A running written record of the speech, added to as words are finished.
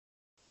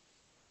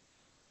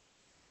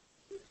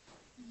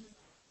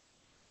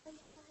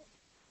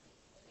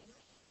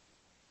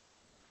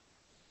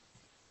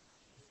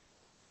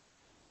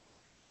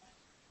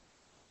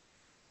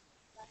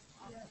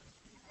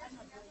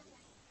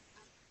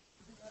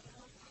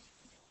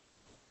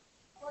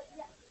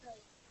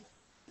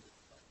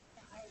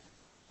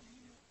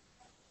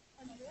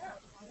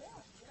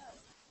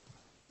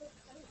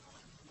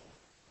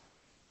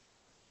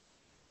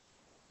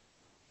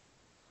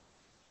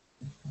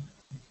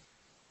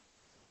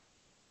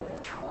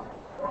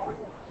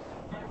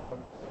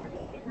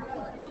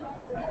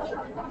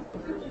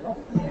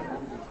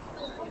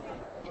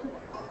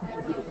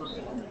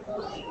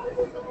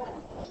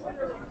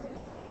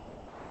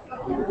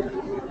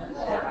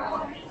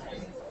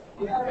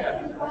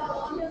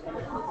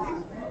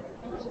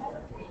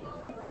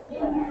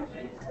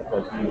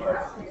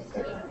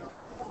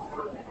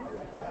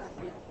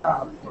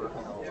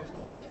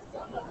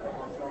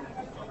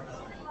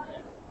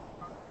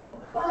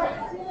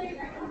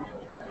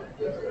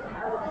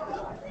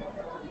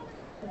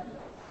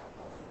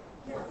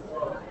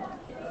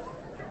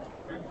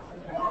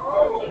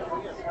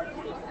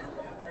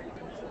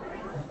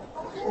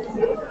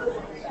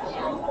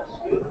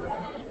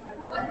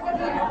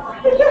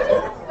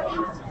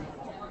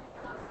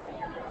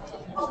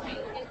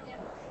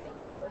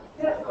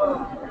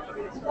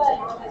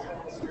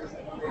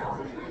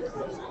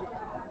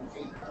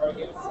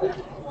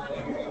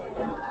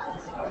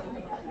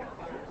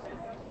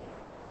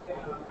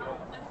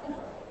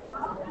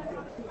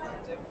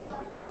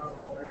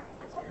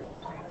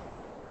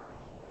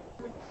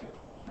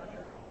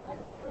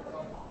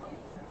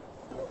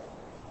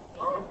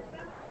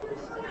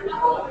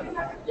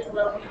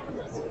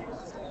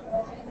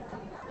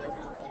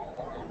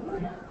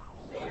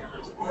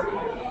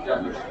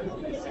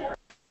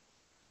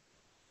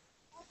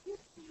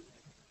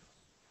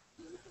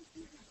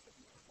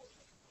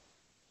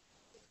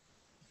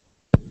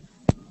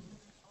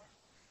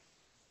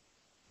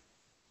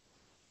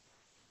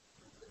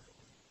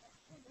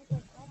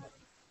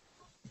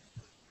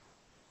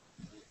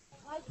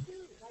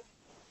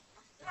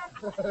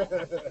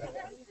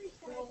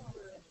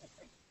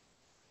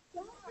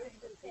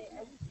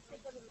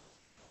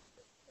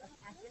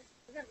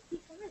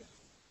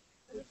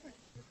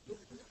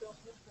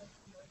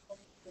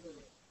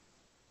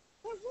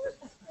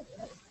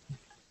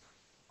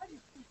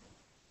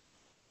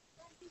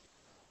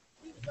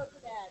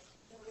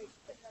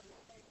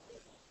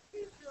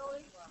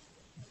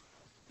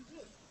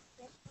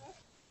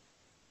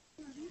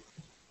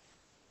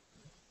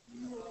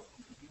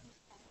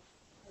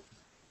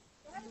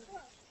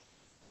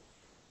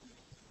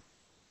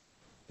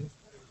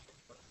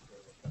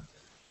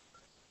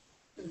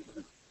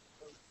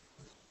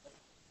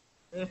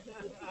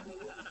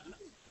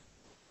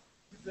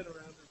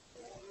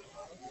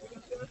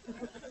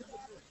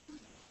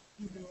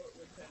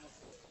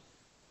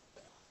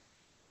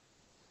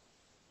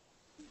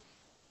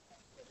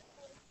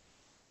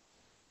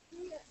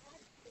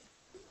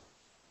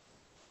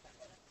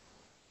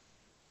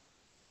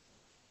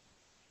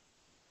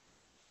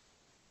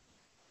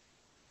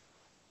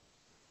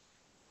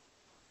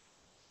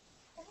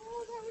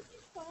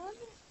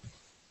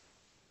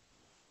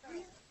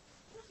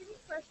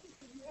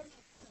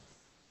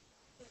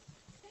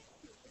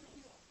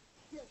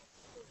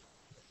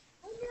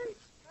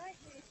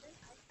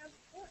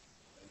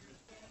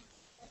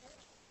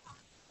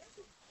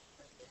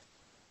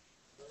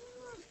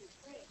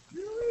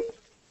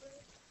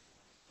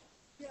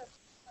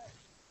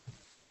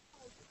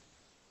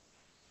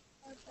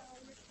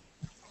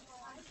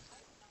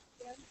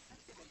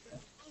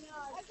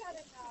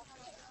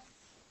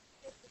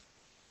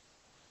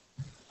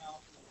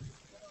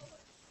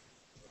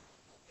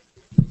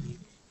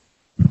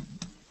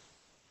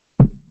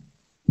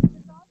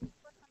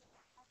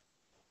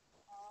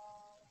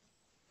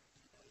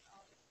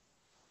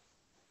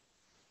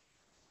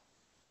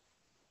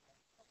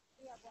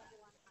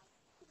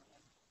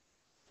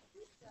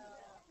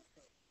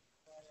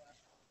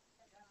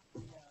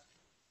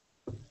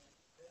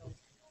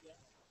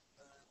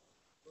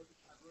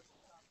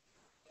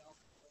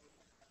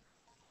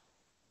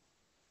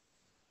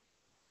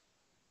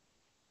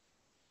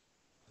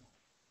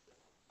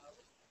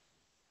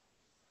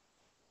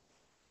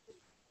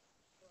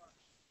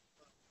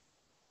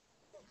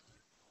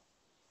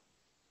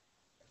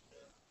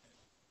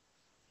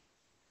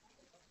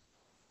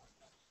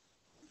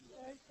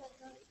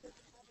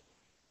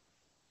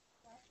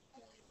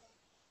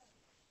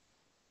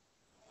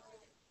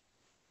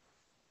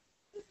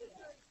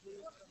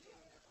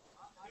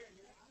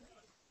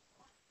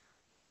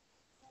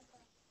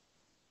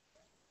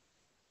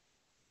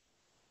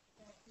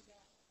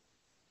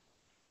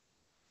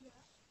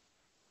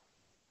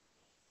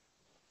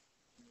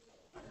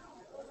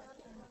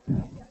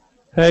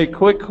Hey,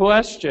 quick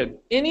question.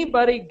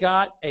 Anybody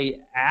got a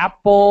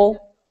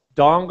Apple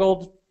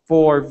dongle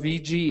for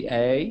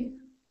VGA?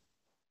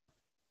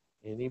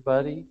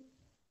 Anybody?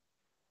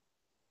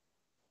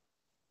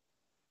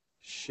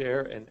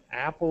 Share an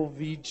Apple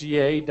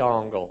VGA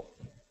dongle.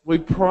 We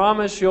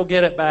promise you'll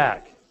get it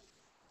back.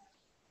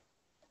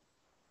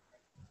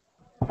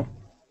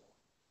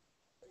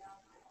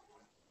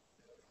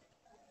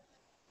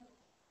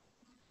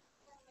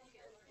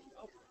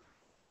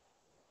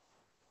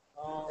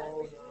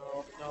 Oh,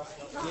 no.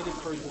 Get it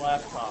for his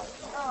laptop.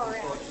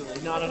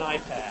 Unfortunately, not an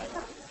iPad.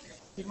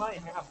 He might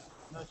have it.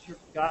 I'm not sure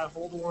if he got a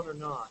hold of one or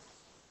not.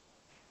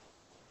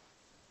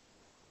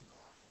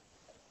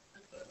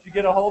 Did you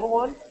get a hold of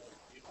one?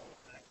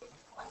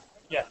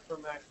 Yes, for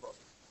MacBook.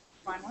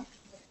 Find one?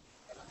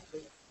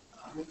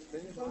 And we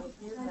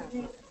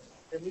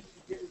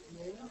should get his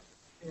name,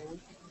 and we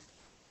should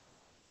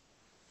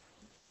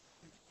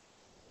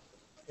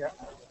Here,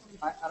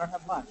 I don't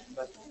have much,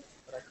 but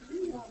I can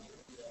give you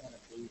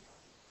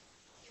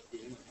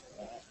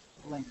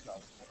links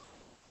of.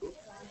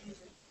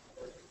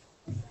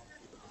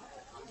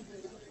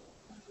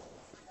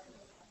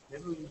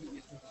 Maybe we can get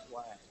you some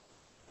swag.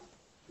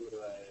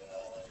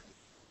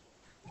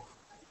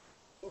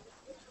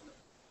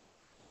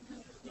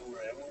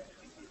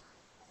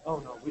 Oh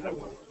no, we don't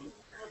want to keep.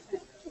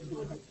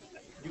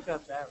 You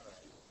got that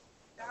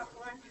right.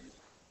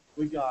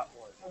 We got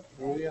one.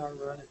 We are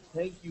running.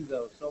 Thank you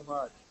though so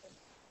much.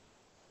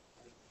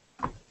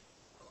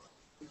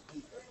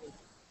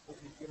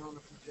 Get on the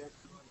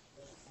projector.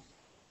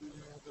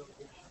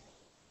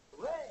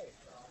 Hooray!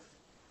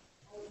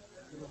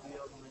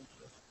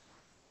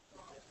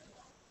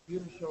 You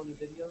gonna show any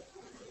videos?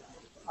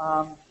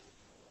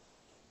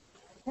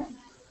 Yeah.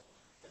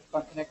 If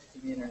I'm connected to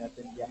the internet,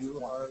 then yes.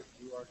 You are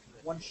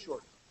connected. One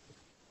short.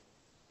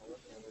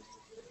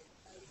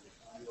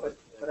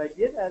 But I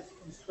did as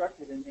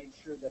instructed and made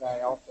sure that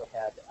I also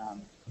had.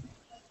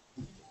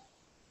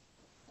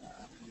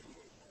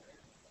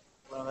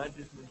 Well, that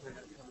just means they're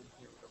gonna come in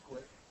here real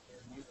quick and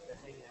use the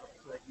hangout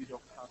so that you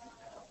don't copy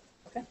out.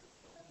 Okay.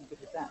 I'm good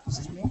with that. Is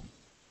this me?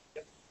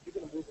 Yep. You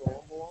gonna move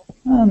along more?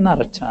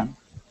 Not a ton.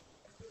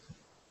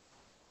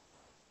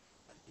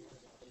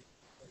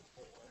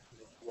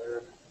 Where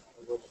a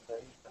little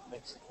thing that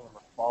makes the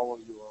camera follow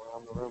you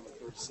around the room at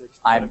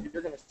 360.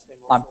 You're gonna stay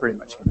I'm pretty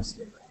much going to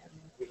stay right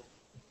here.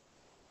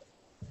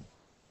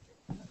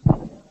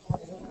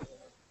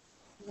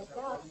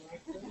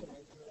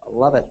 I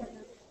love it.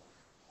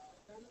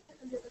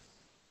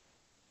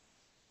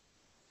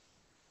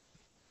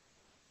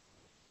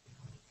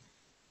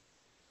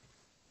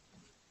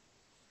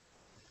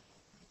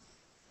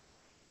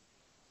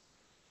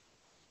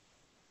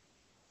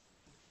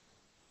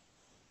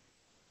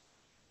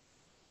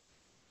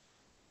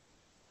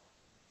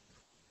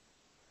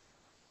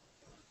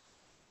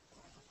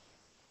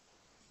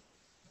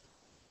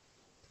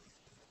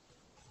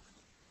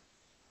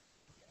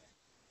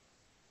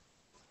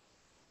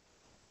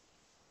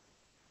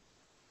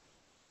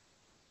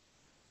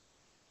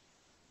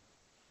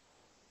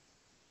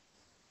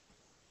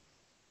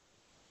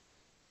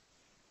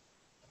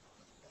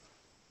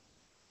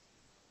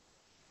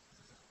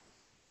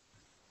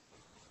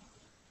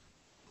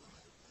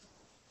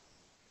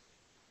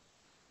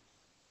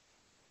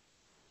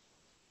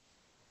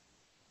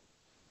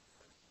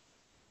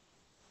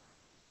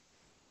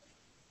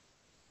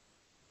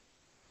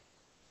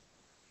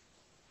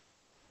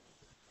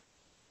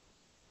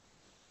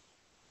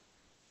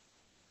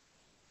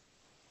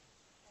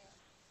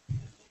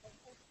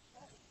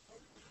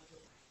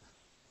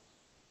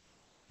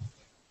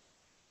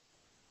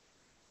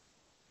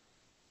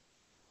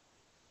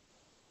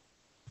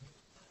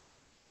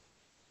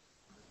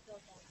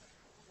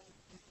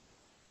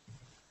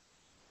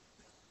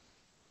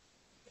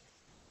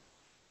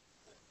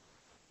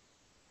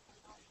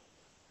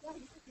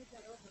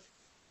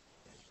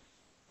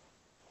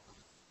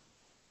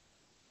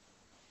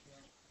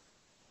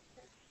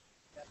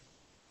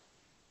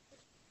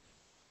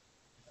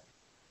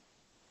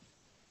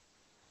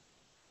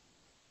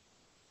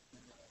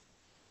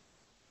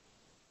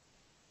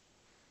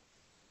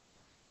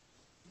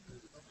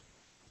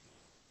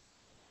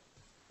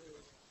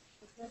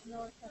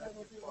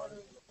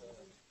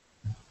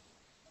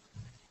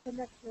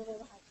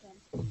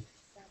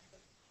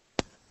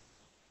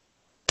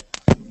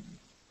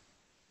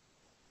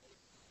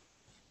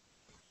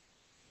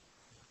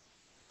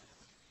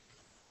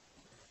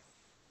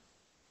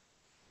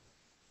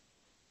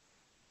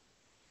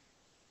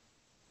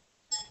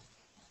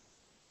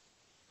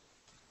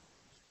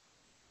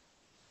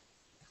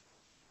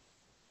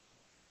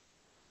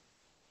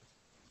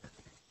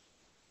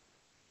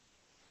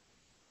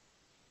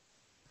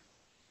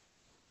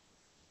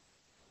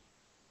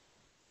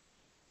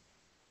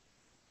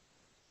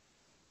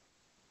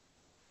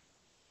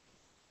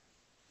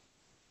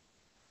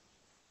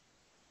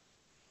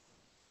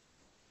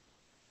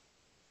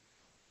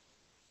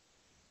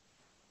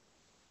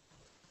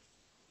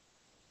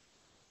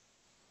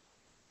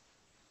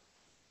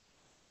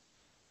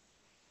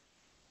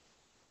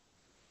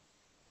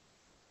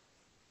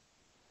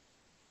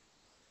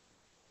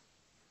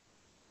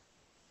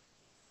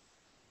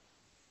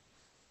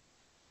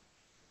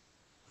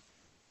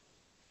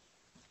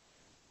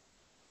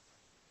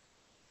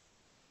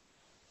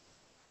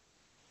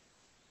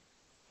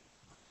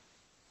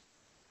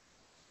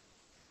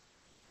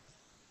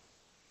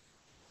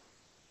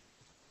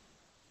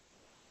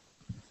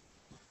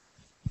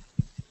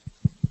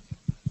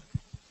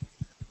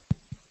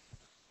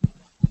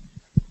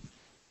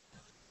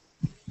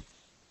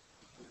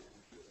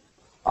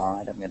 All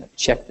right, I'm going to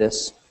check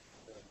this.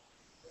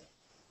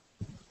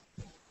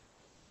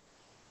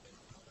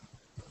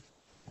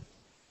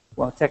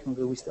 Well,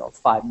 technically, we still have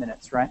 5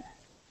 minutes, right?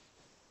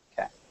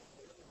 Okay.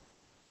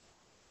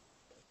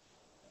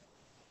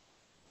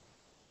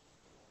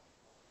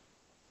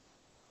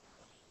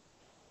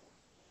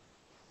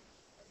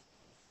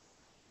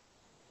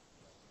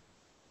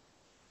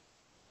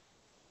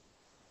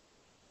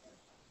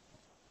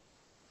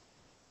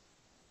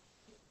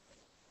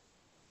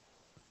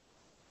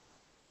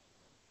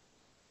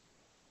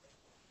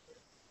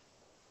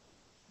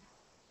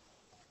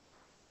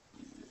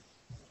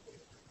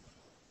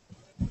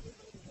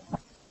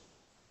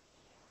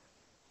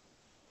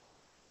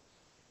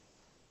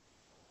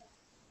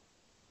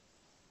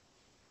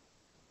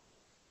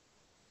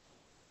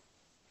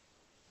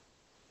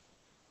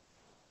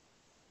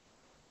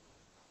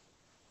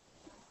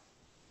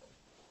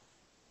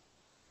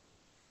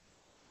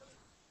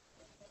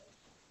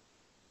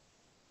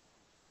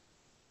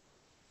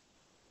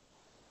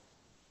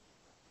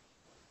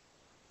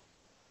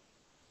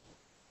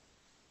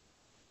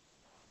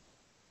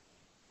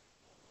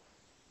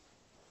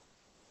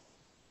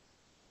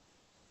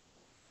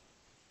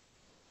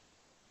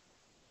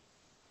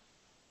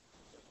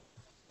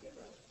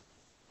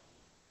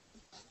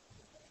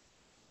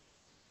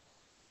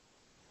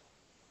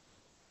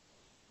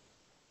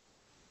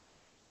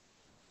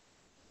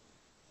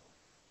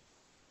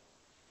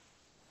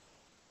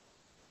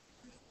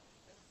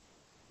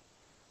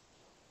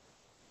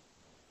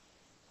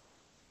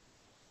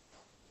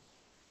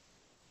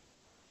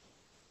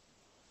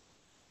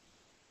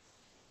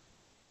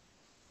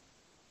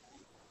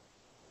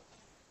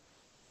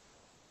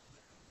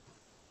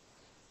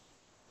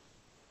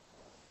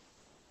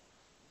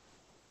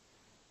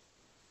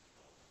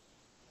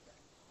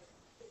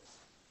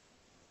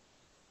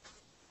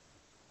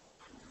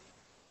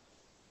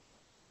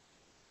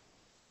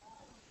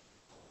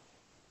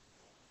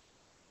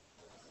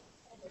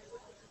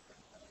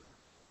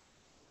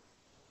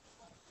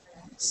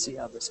 Let's see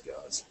how this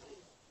goes.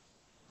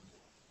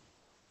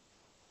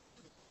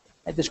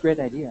 I had this great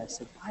idea. I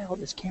said, buy all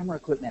this camera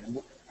equipment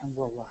and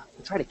we'll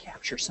try to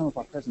capture some of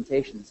our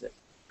presentations at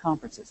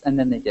conferences. And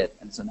then they did.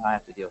 And so now I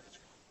have to deal with it.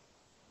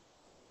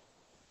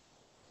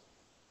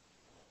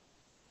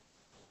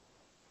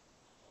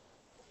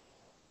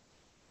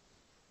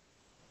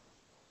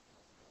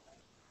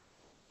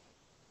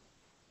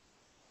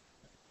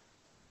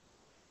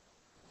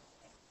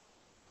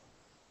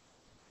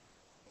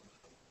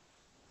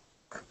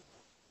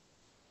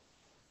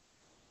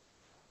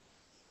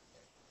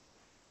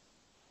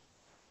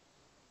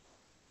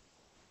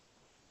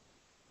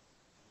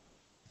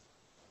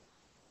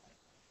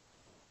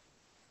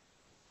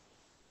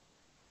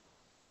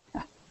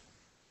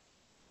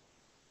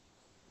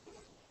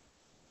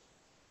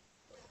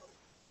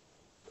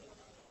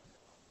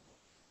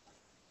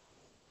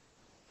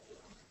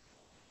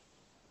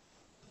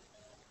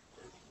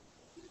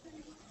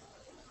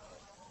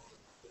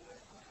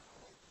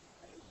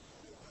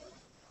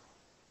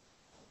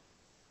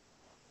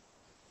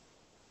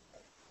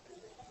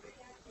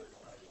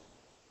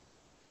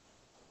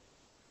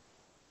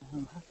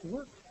 It'll have to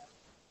work.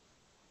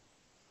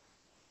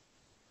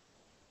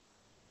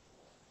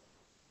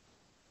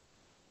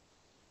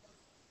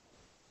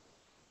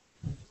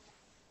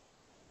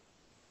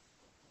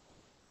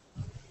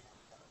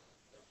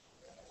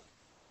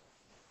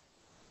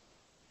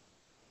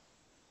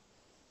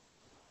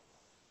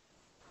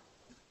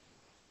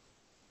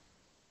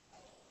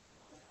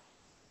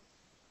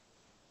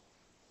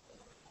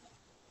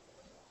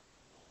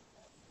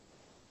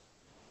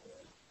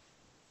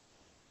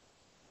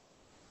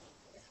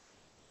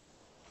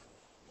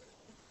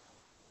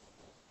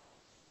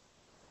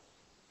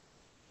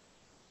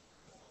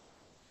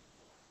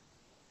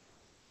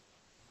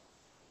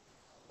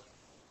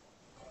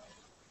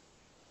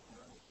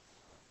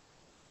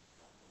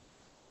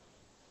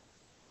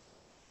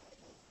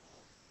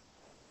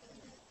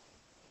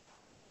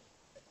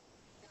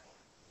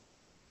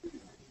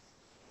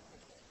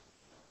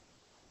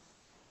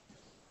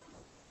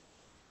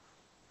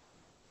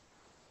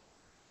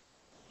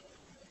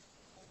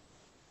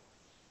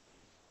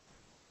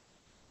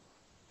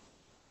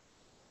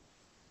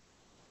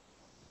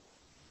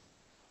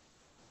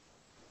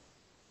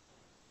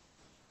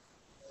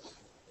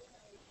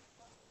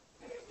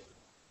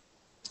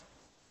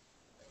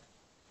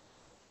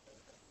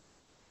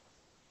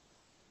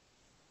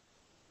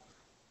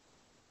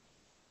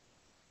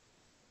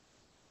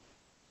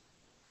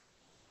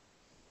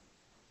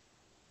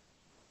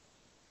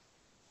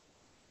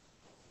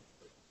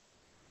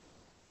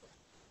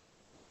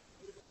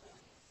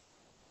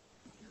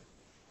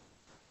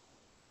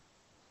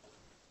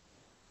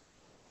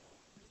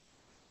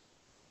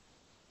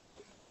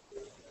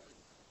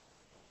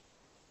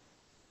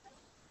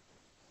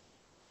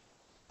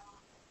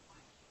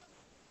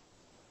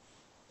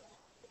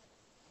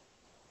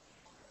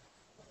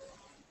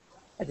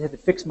 I had to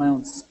fix my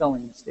own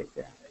spelling mistake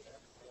there.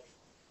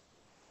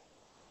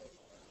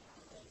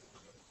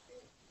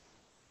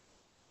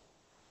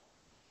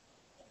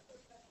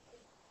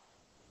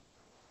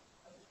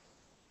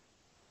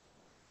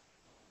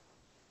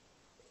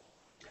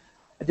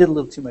 I did a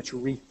little too much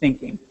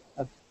rethinking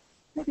of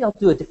maybe I'll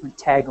do a different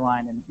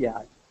tagline and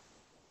yeah.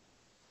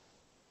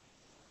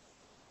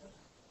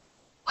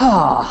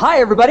 Hi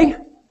everybody.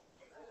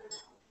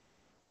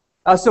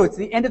 So it's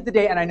the end of the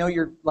day and I know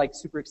you're like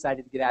super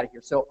excited to get out of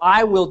here. So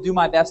I will do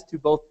my best to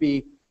both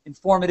be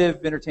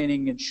informative,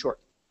 entertaining, and short.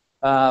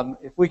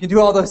 If we can do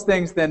all those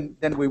things, then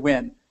we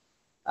win.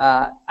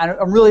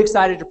 I'm really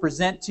excited to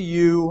present to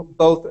you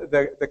both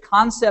the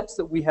concepts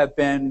that we have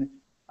been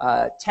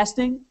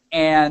testing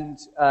and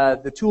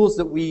the tools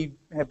that we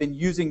have been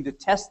using to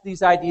test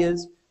these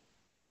ideas,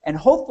 and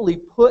hopefully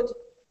put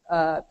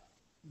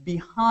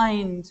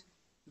behind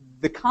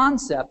the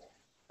concept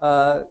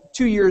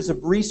 2 years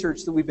of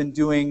research that we've been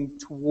doing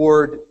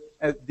toward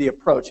the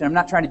approach. And I'm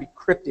not trying to be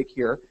cryptic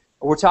here.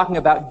 We're talking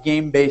about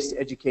game-based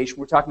education.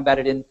 We're talking about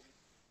it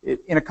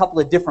in a couple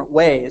of different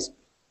ways.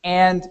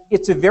 And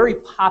it's a very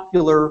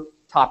popular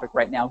topic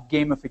right now,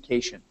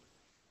 gamification.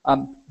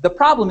 The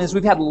problem is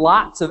we've had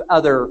lots of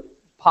other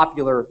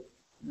popular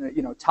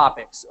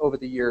topics over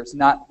the years,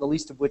 not the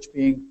least of which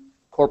being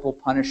corporal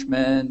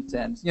punishment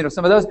and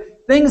some of those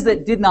things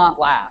that did not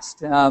last,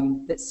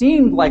 that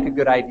seemed like a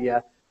good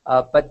idea,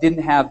 but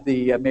didn't have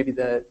maybe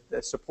the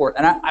support.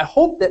 And I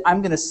hope that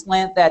I'm going to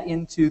slant that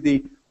into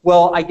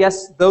well, I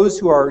guess those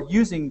who are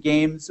using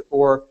games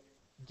or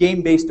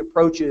game-based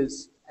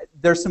approaches,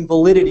 there's some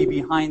validity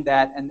behind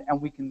that, and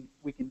we can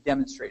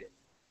demonstrate it.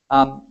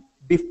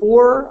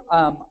 Before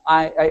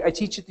I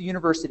teach at the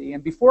university,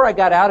 and before I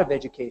got out of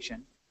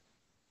education,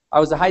 I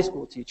was a high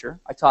school teacher.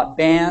 I taught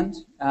band,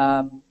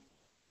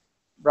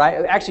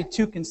 right? Actually,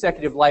 2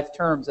 consecutive life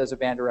terms as a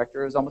band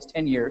director. It was almost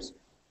 10 years,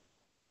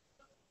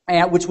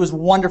 which was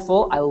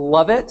wonderful. I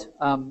love it.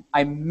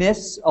 I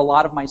miss a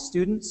lot of my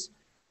students.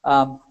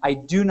 I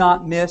do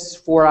not miss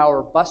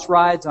 4-hour bus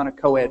rides on a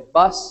co-ed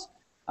bus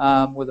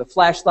with a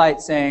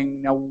flashlight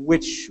saying, "Now,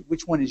 which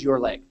one is your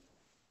leg?"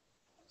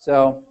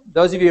 So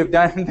those of you who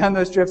have done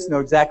those trips know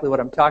exactly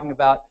what I'm talking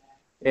about.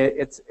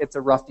 It's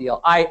a rough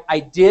deal. I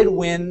did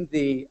win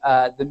the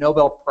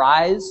Nobel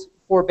Prize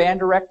for band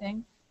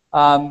directing.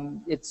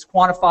 It's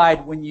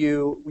quantified when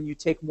you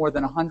take more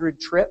than 100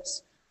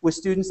 trips with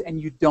students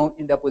and you don't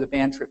end up with a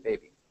band trip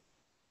baby.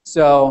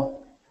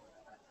 So,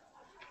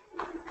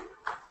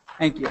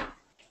 thank you.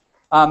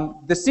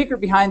 The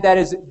secret behind that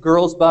is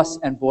girls bus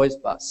and boys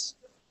bus.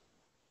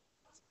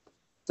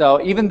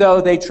 So even though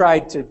they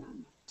tried to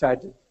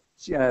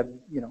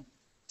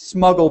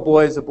smuggle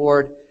boys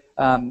aboard,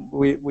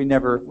 we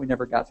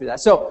never got through that.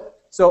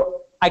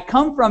 So I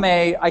come from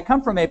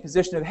a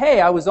position of,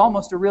 hey, I was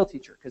almost a real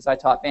teacher because I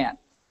taught band.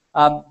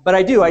 But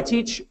I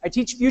teach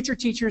future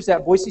teachers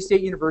at Boise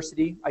State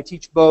University. I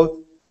teach both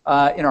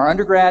in our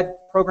undergrad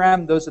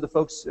program. Those are the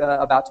folks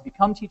about to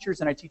become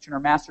teachers, and I teach in our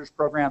master's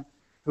program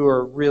who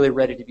are really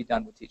ready to be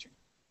done with teaching.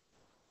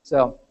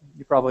 So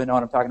you probably know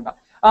what I'm talking about.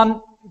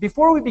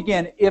 Before we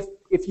begin, if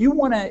you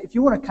want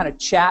to kind of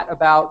chat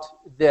about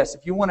this,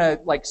 if you want to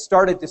like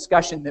start a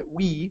discussion that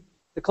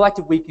the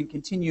collective we can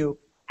continue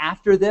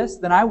after this,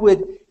 then I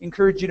would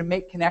encourage you to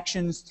make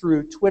connections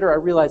through Twitter. I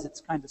realize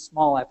it's kind of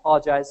small. I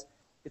apologize.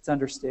 It's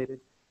understated.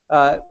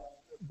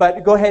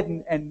 But go ahead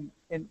and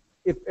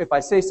if I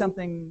say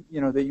something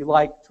that you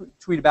like,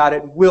 tweet about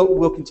it, and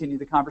we'll continue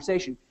the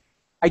conversation.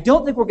 I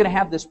don't think we're going to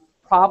have this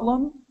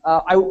problem.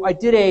 I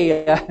did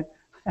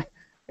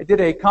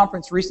a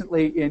conference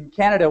recently in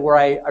Canada where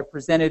I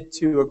presented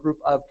to a group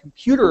of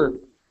computer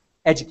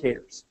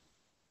educators.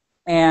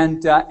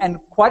 And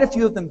quite a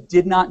few of them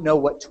did not know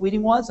what tweeting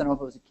was. I don't know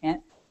if it was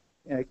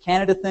a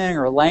Canada thing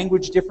or a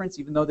language difference,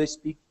 even though they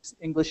speak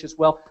English as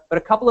well. But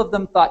a couple of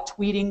them thought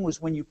tweeting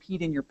was when you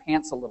peed in your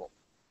pants a little.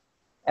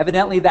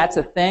 Evidently, that's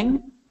a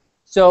thing.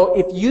 So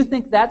if you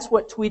think that's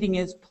what tweeting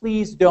is,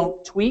 please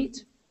don't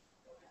tweet.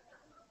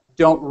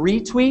 Don't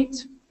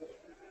retweet.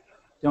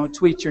 Don't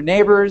tweet your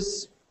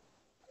neighbors.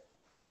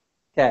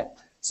 Okay.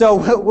 So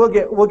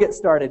we'll get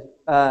started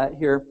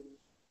here.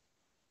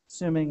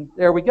 Assuming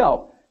there we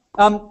go.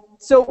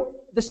 So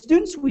the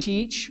students we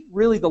teach,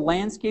 really the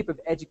landscape of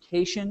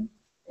education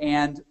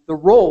and the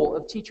role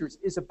of teachers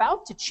is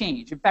about to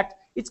change. In fact,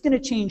 it's going to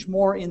change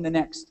more in the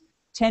next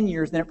 10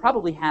 years than it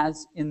probably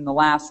has in the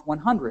last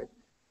 100.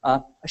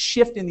 A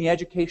shift in the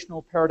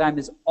educational paradigm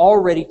is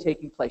already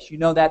taking place. You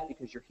know that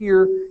because you're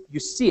here. You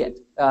see it,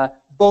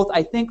 both,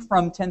 I think,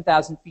 from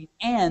 10,000 feet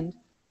and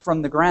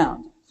from the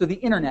ground. So the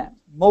internet,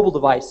 mobile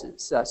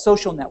devices,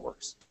 social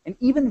networks, and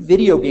even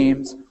video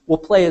games will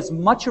play as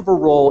much of a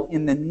role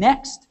in the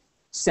next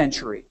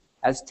century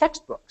as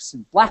textbooks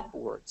and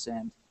blackboards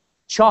and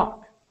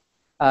chalk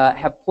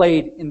have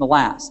played in the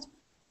last.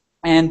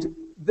 And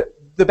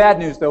the bad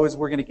news, though, is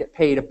we're going to get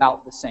paid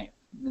about the same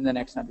in the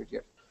next 100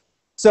 years.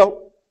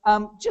 So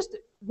just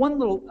one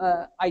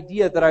little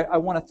idea that I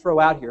want to throw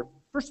out here.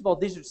 First of all,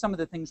 these are some of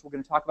the things we're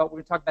going to talk about. We're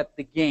going to talk about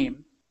the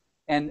game.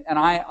 And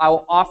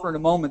I'll offer in a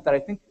moment that I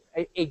think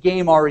a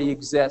game already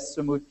exists.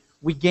 So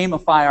we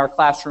gamify our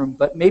classroom,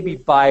 but maybe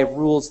by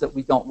rules that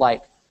we don't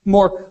like.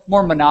 More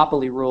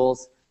Monopoly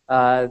rules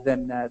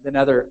than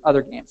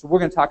other games. So we're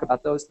going to talk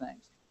about those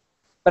things.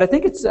 But I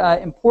think it's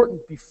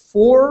important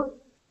before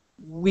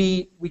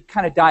we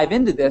kind of dive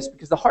into this,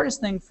 because the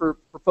hardest thing for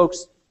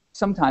folks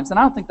sometimes, and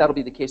I don't think that'll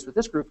be the case with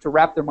this group, to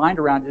wrap their mind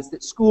around is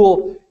that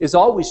school is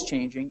always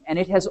changing, and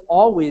it has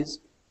always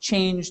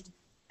changed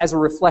as a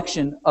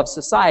reflection of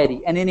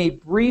society. And in a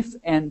brief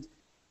and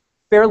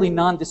fairly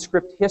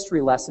nondescript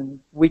history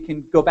lesson, we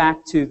can go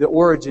back to the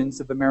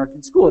origins of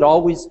American school. It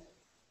always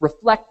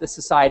reflects the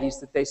societies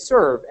that they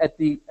serve. At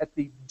the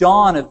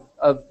dawn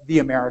of the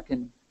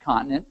American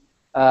continent,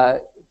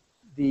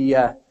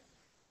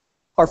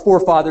 our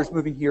forefathers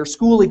moving here,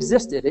 school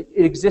existed.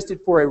 It existed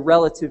for a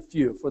relative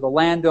few, for the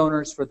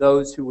landowners, for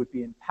those who would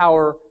be in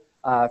power,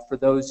 for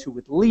those who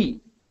would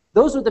lead.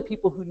 Those were the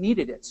people who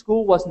needed it.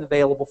 School wasn't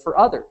available for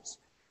others.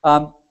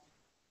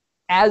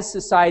 As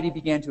society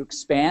began to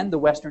expand, the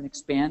Western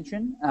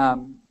expansion,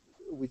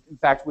 in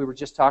fact, we were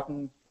just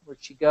talking,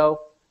 where'd she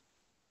go?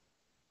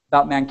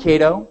 About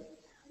Mankato,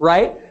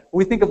 right?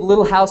 We think of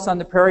Little House on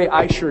the Prairie.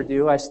 I sure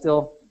do.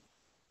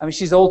 I mean,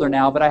 she's older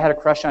now, but I had a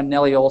crush on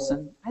Nellie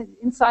Olson.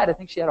 Inside, I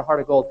think she had a heart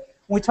of gold.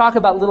 When we talk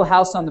about Little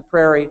House on the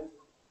Prairie,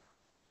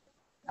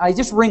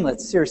 just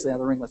ringlets. Seriously, the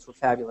ringlets were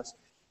fabulous.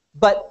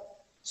 But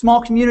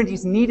small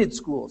communities needed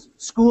schools.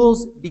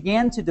 Schools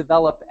began to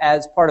develop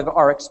as part of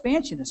our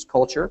expansionist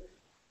culture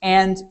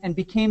and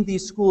became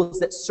these schools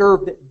that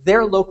served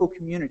their local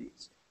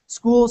communities.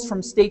 Schools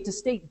from state to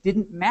state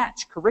didn't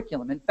match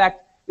curriculum. In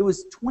fact, it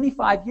was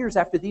 25 years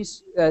after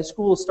these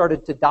schools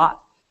started to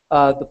dot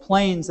the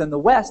plains and the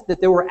West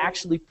that there were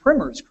actually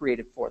primers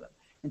created for them.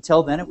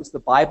 Until then, it was the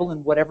Bible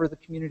and whatever the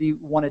community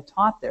wanted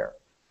taught there.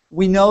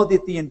 We know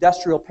that the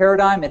industrial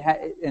paradigm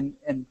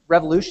and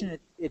revolution,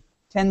 it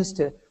tends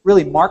to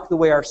really mark the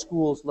way our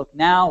schools look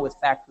now, with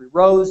factory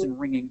rows and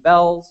ringing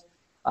bells,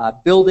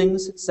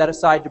 buildings set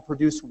aside to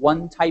produce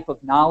one type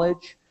of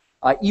knowledge.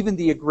 Even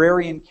the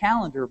agrarian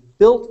calendar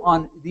built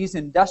on these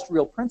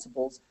industrial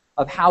principles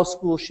of how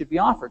schools should be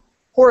offered.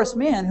 Horace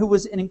Mann, who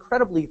was an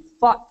incredibly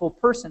thoughtful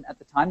person at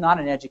the time, not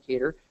an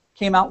educator,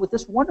 came out with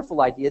this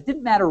wonderful idea. It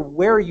didn't matter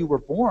where you were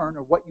born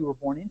or what you were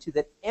born into,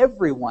 that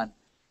everyone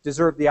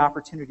deserved the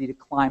opportunity to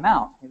climb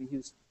out. Maybe he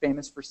was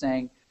famous for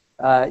saying,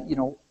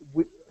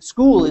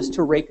 school is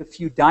to rake a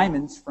few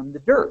diamonds from the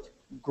dirt.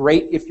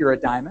 Great if you're a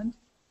diamond,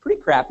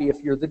 pretty crappy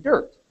if you're the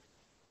dirt.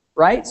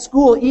 Right?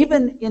 School,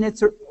 even in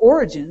its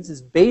origins,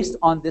 is based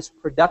on this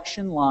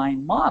production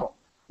line model,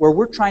 where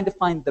we're trying to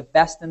find the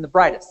best and the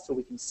brightest, so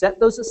we can set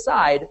those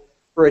aside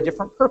for a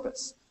different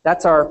purpose.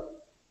 That's our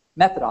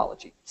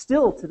methodology,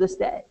 still to this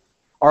day.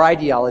 Our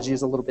ideology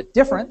is a little bit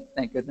different,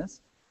 thank goodness,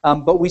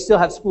 but we still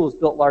have schools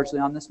built largely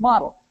on this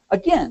model.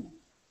 Again,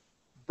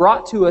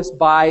 brought to us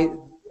by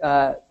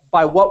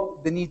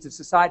what the needs of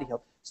society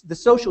held. The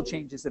social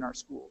changes in our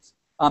schools.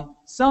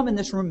 Some in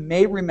this room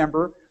may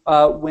remember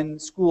when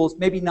schools,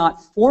 maybe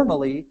not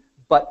formally,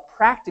 but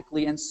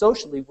practically and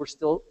socially, were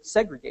still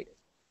segregated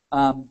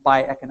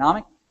by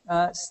economic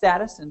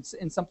status, and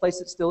in some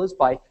places it still is,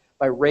 by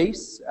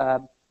race,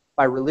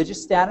 by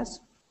religious status.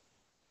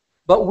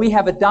 But we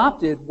have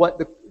adopted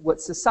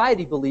what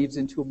society believes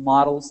into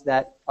models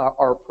that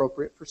are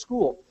appropriate for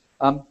school.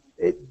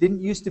 It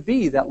didn't used to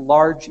be that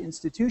large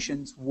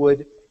institutions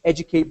would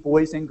educate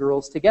boys and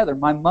girls together.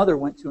 My mother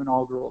went to an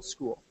all-girls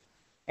school.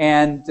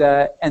 And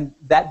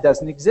that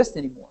doesn't exist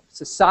anymore.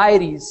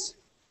 Society's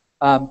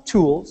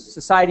tools,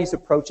 society's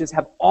approaches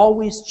have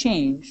always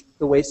changed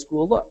the way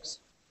school looks.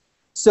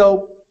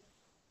 So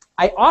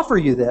I offer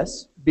you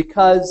this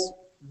because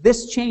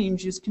this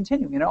change is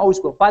continuing, and it always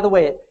will. By the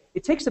way,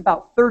 it takes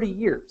about 30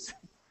 years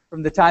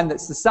from the time that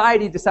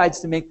society decides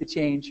to make the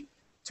change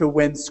to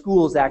when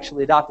schools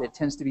actually adopt it. It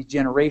tends to be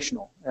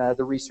generational,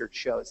 the research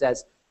shows.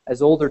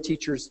 As older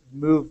teachers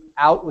move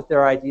out with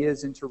their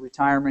ideas into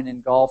retirement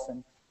in Gulf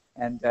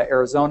and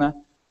Arizona,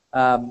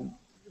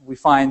 we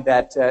find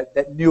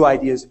that new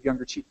ideas of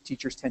younger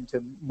teachers tend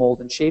to mold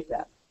and shape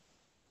that.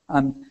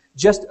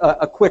 Just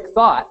a quick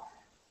thought,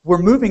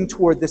 we're moving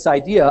toward this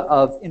idea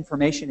of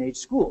information age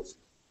schools.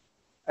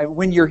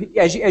 When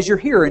as you're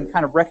here and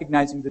kind of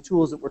recognizing the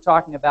tools that we're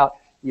talking about,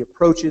 the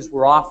approaches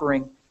we're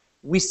offering,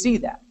 we see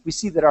that. We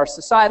see that our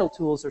societal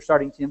tools are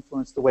starting to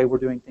influence the way we're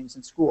doing things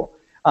in school.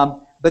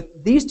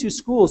 But these two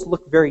schools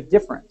look very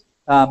different.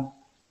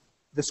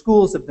 The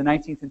schools of the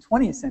 19th and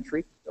 20th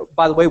century,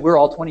 by the way, we're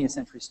all 20th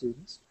century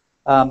students,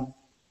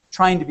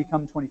 trying to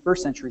become 21st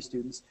century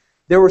students,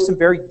 there were some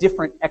very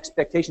different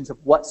expectations of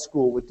what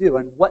school would do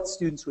and what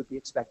students would be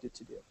expected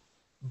to do.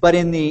 But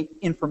in the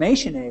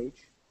information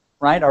age,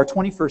 right, our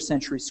 21st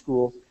century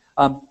school,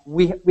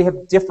 we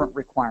have different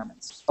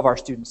requirements of our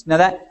students. Now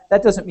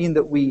that doesn't mean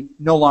that we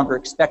no longer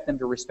expect them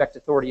to respect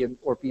authority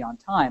or be on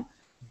time,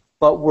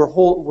 but we're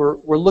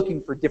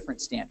looking for different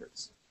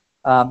standards.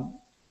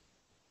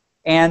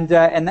 And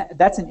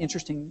that's an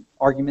interesting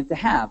argument to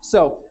have.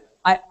 So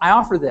I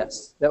offer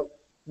this, that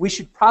we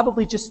should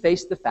probably just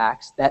face the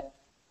facts that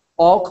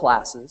all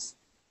classes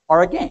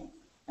are a game.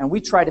 And we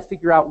try to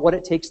figure out what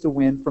it takes to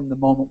win from the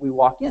moment we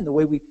walk in, the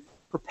way we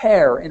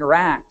prepare,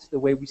 interact, the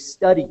way we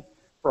study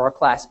for our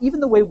class.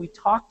 Even the way we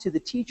talk to the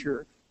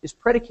teacher is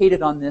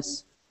predicated on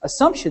this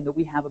assumption that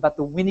we have about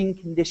the winning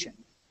condition.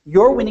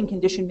 Your winning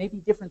condition may be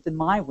different than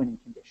my winning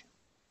condition.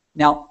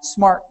 Now,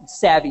 smart,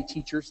 savvy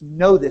teachers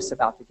know this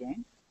about the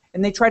game,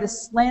 and they try to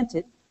slant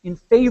it in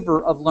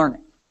favor of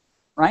learning,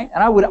 right?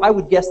 And I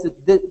would guess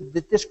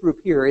that this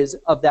group here is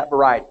of that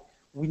variety.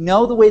 We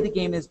know the way the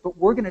game is, but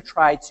we're going to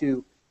try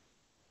to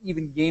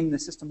even game the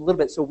system a little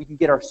bit so we can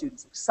get our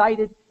students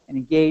excited and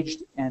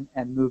engaged and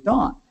moved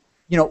on.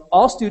 You know,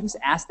 all students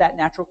ask that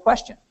natural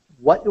question.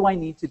 What do I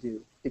need to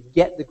do to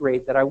get the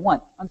grade that I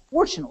want?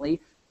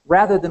 Unfortunately,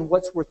 rather than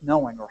what's worth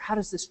knowing, or how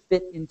does this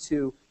fit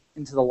into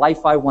the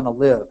life I want to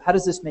live? How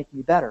does this make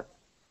me better?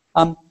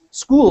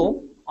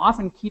 School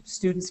often keeps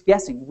students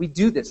guessing. We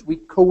do this. We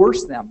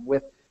coerce them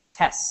with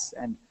tests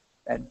and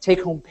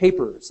take-home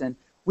papers, and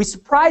we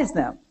surprise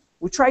them.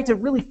 We try to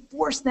really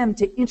force them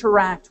to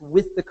interact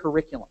with the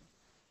curriculum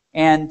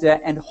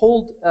and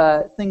hold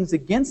things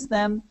against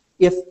them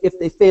if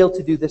they fail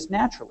to do this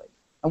naturally.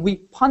 And we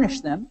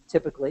punish them,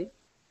 typically,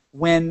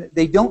 when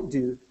they don't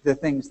do the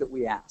things that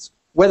we ask,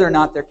 whether or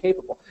not they're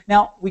capable.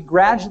 Now, we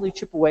gradually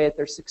chip away at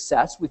their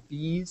success with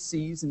B's,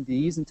 C's, and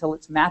D's until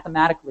it's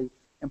mathematically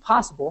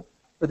impossible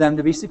for them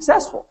to be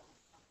successful.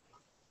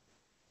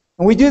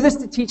 And we do this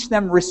to teach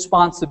them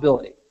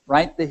responsibility,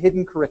 right? The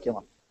hidden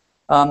curriculum.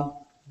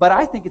 But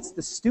I think it's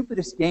the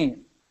stupidest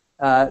game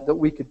that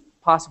we could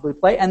possibly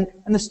play, and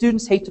the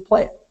students hate to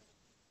play it.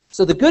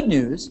 So the good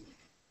news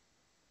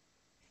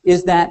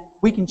is that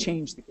we can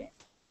change the game,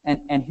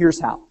 and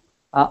here's how.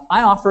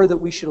 I offer that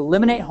we should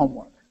eliminate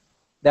homework,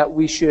 that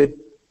we should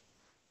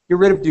get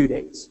rid of due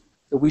dates,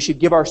 that we should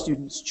give our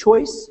students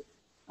choice,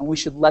 and we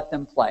should let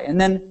them play. And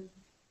then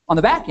on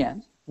the back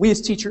end, we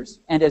as teachers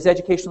and as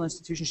educational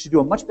institutions should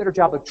do a much better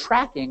job of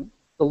tracking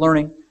the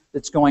learning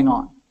that's going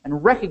on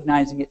and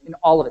recognizing it in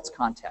all of its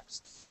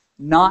contexts,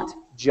 not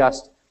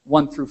just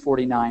 1 through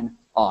 49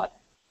 odd.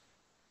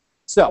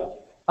 So,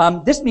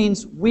 This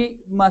means we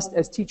must,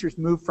 as teachers,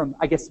 move from,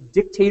 I guess,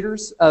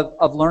 dictators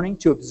of learning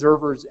to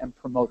observers and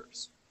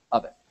promoters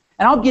of it.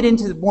 And I'll get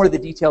into more of the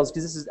details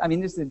because this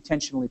is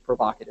intentionally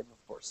provocative,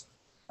 of course.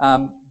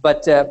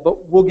 But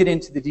we'll get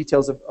into the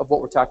details of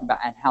what we're talking about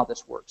and how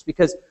this works.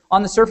 Because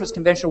on the surface,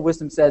 conventional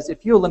wisdom says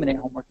if you eliminate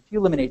homework, if you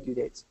eliminate due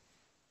dates,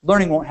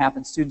 learning won't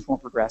happen, students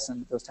won't progress,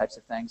 and those types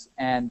of things.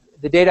 And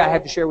the data I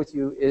have to share with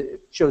you,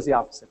 it shows the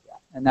opposite of that.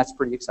 And that's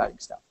pretty exciting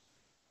stuff.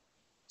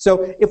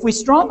 So if we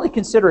strongly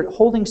consider it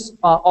holding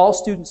all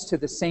students to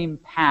the same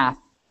path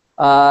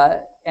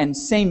and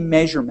same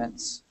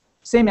measurements,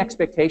 same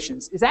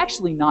expectations, is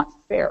actually not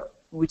fair.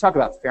 When we talk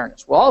about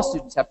fairness, well, all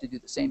students have to do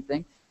the same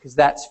thing because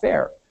that's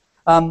fair.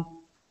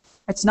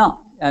 It's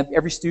not.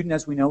 Every student,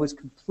 as we know, is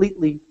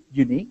completely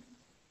unique.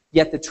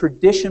 Yet the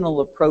traditional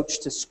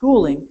approach to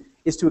schooling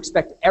is to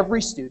expect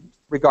every student,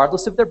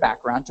 regardless of their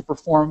background, to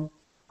perform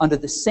under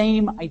the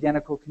same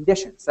identical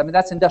conditions. I mean,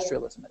 that's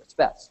industrialism at its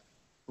best.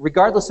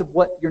 Regardless of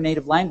what your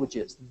native language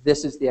is,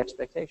 this is the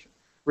expectation.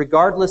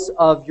 Regardless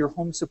of your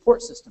home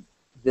support system,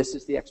 this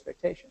is the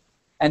expectation.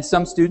 And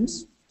some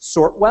students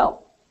sort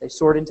well. They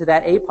sort into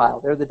that A pile.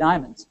 They're the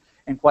diamonds.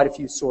 And quite a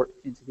few sort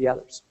into the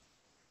others.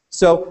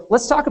 So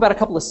let's talk about a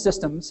couple of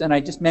systems, and I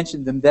just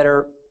mentioned them, that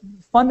are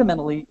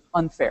fundamentally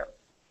unfair.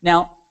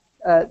 Now,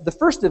 the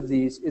first of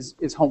these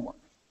is homework,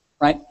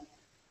 right?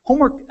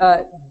 Homework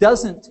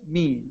doesn't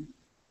mean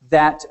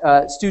that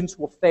students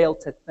will fail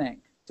to think,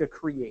 to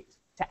create,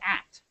 to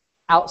act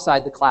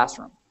outside the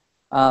classroom.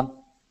 To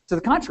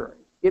the contrary,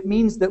 it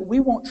means that we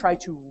won't try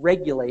to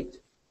regulate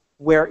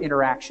where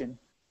interaction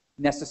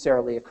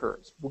necessarily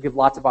occurs. We'll give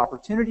lots of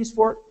opportunities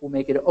for it. We'll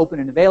make it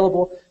open and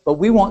available, but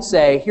we won't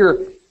say,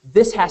 here,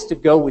 this has to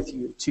go with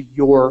you to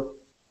your,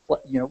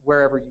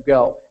 wherever you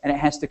go, and it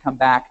has to come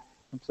back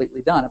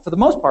completely done. And for the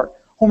most part,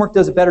 homework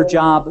does a better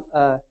job,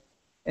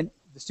 and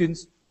the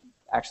students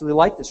actually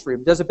like this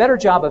freedom, does a better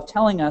job of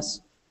telling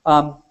us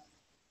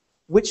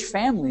which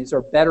families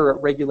are better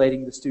at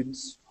regulating the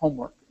students'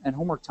 homework and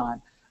homework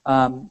time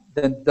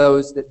than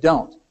those that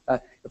don't.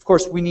 Of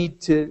course, we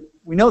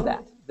know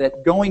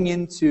that going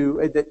into,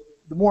 that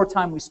the more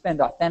time we spend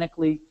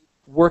authentically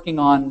working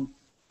on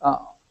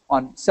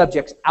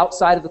subjects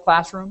outside of the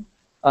classroom,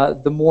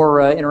 the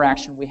more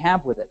interaction we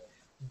have with it.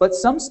 But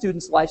some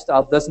students'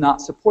 lifestyle does not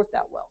support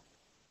that well.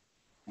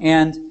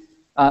 And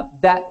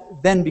that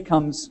then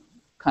becomes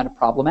kind of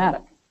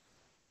problematic.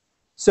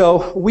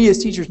 So we as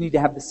teachers need to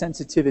have the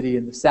sensitivity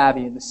and the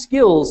savvy and the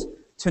skills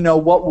to know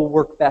what will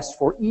work best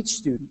for each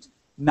student,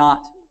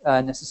 not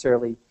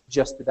necessarily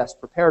just the best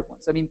prepared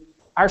ones. I mean,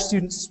 our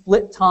students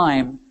split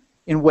time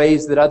in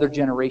ways that other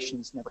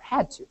generations never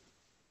had to.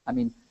 I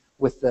mean,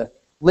 with the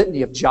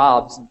litany of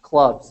jobs and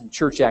clubs and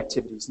church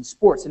activities and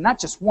sports, and not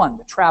just one,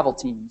 the travel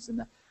teams and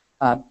the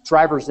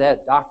driver's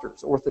ed,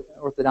 doctors,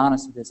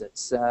 orthodontist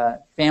visits,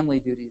 family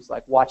duties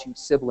like watching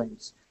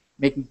siblings,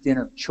 making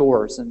dinner,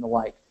 chores, and the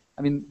like.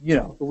 I mean,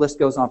 the list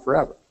goes on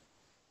forever.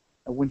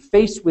 When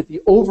faced with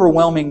the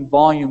overwhelming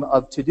volume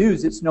of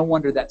to-dos, it's no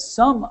wonder that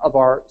some of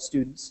our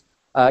students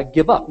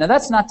give up. Now,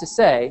 that's not to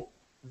say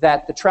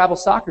that the travel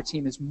soccer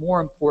team is more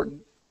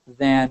important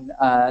than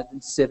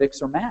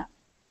civics or math.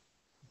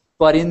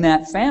 But in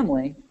that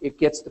family, it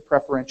gets the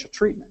preferential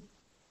treatment.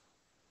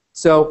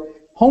 So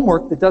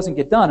homework that doesn't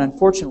get done,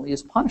 unfortunately,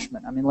 is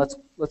punishment. I mean,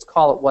 let's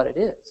call it what it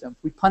is. And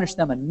if we punish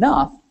them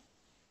enough,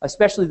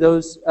 especially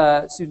those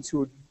students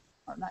who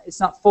are not, it's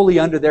not fully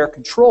under their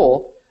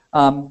control,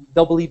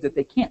 they'll believe that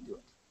they can't do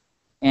it.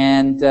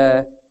 And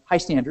high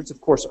standards, of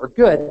course, are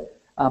good.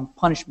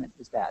 Punishment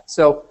is bad.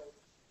 So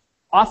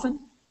often,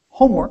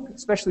 homework,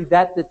 especially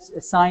that's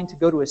assigned to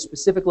go to a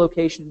specific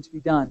location to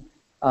be done,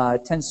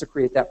 tends to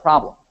create that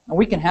problem. And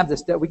we can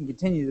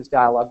continue this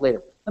dialogue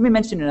later. Let me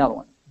mention another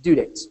one, due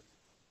dates.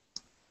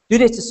 Due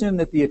dates assume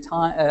that the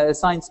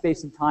assigned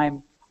space and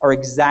time are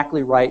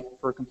exactly right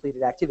for a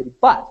completed activity.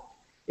 But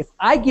if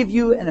I give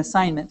you an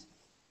assignment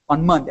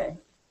on Monday,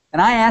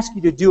 and I ask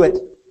you to do it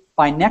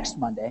by next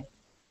Monday,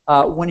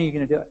 when are you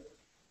going to do it?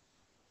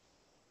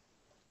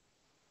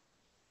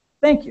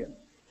 Thank you.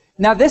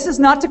 Now, this is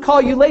not to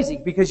call you lazy,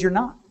 because you're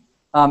not.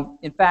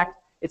 In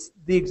fact, it's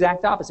the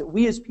exact opposite.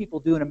 We as people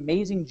do an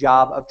amazing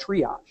job of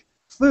triage.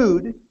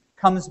 Food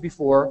comes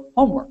before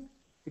homework,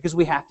 because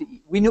we have to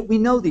eat. We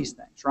know these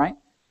things, right?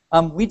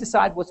 We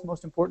decide what's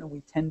most important, and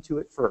we tend to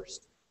it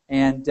first.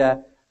 And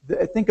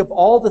think of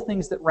all the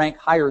things that rank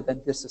higher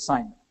than this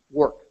assignment.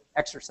 Work,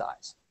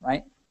 exercise,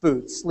 right?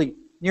 Food, sleep.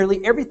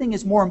 Nearly everything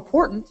is more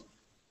important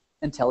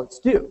until it's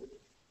due.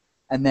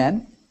 And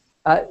then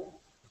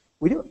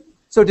we do it.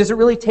 So does it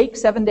really take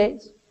 7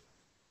 days?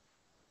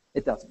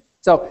 It doesn't.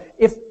 So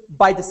if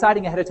by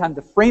deciding ahead of time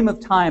the frame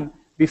of time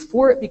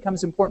before it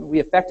becomes important,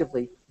 we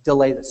effectively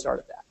delay the start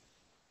of that.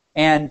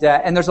 And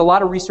there's a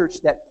lot of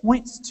research that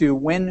points to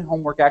when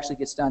homework actually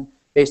gets done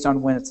based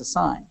on when it's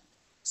assigned.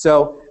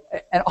 So,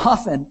 and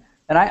often,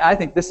 and I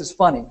think this is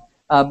funny,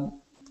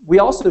 we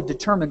also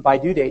determine by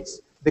due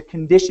dates the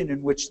condition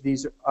in which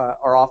these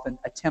are often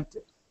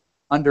attempted,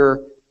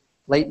 under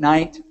late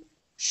night,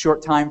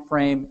 short time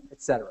frame,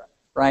 etc.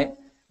 Right?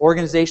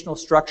 organizational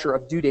structure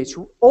of due dates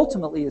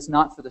ultimately is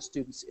not for the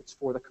students, it's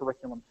for the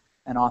curriculum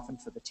and often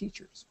for the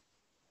teachers.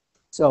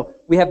 So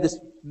we have this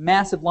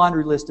massive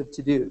laundry list of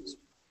to-dos.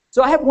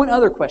 So I have one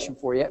other question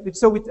for you.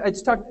 So I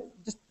just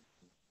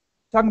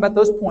talking about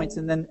those points,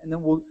 and then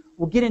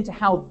we'll get into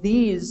how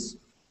these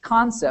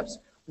concepts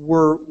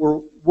were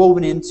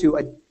woven into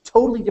a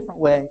totally different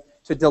way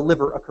to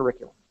deliver a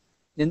curriculum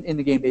in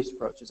the game-based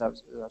approach, as I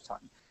was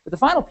talking. But the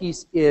final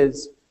piece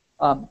is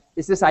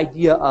this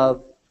idea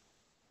of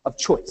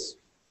choice.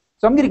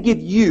 So I'm going to give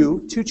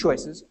you two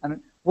choices,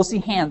 and we'll see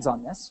hands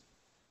on this.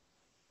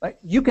 Right?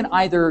 You can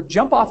either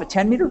jump off a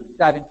 10-meter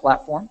diving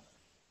platform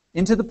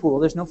into the pool.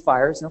 There's no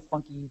fire. There's no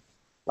funky,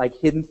 like,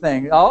 hidden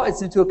thing. Oh,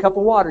 it's into a cup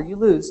of water. You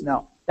lose.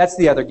 No, that's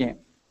the other game.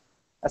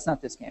 That's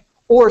not this game.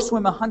 Or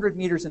swim 100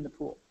 meters in the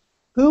pool.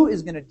 Who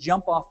is going to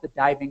jump off the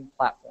diving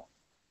platform?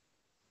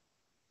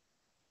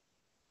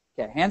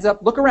 Okay, hands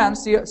up. Look around.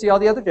 See all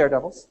the other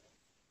daredevils.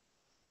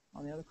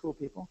 All the other cool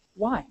people.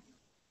 Why?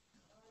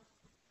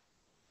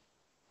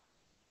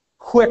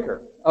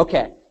 Quicker.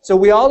 Okay, so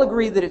we all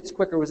agree that it's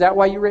quicker. Was that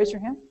why you raised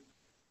your hand?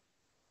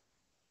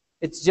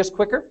 It's just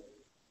quicker?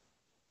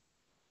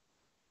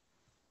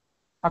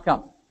 How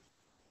come?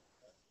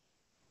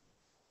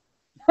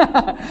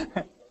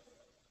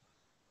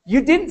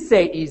 You didn't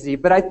say easy,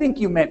 but I think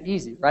you meant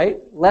easy, right?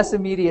 Less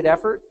immediate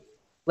effort,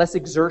 less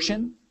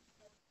exertion,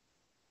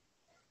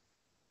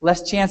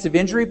 less chance of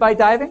injury by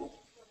diving?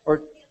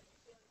 Or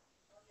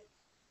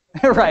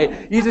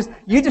right, you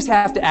just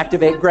have to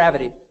activate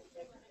gravity.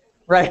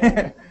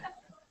 Right?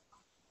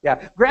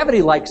 Yeah,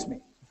 gravity likes me.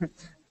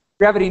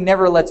 Gravity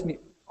never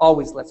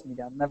always lets me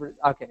down. Never.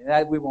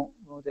 Okay, we won't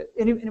do it.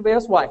 Anybody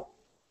else? Why?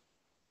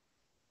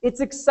 It's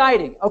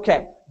exciting.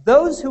 Okay,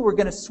 those who are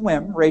going to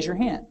swim, raise your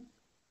hand.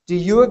 Do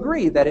you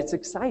agree that it's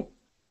exciting?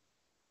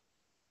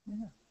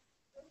 Yeah.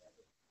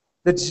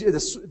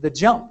 The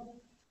jump.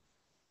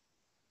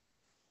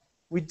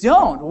 We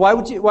don't. Why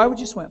would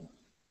you swim?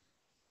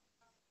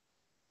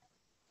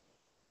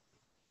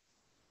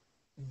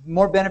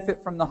 More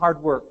benefit from the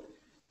hard work.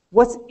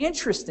 What's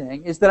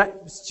interesting is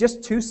that it's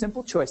just two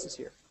simple choices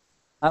here.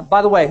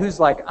 By the way, who's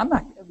like,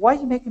 why are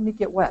you making me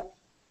get wet?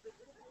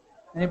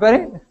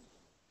 Anybody?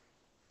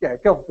 Yeah, a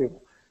couple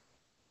people.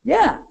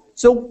 Yeah.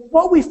 So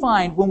what we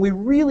find when we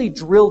really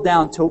drill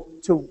down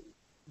to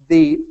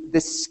the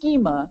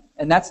schema,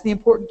 and that's the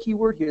important key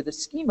word here, the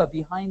schema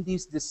behind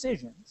these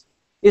decisions,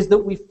 is that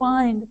we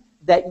find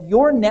that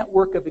your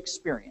network of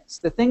experience,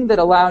 the thing that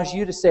allows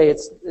you to say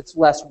it's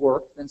less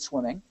work than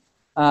swimming,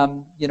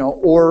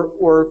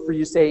 or for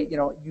you to say,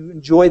 you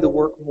enjoy the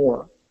work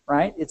more,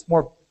 right? It's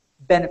more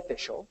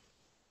beneficial.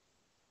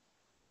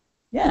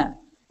 Yeah,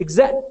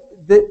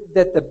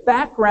 that the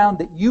background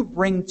that you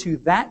bring to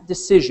that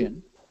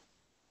decision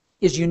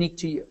is unique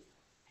to you.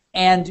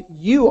 And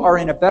you are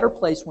in a better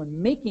place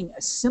when making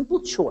a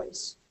simple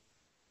choice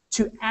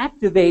to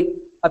activate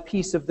a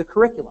piece of the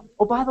curriculum.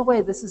 Oh, by the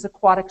way, this is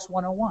Aquatics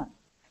 101.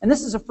 And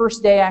this is a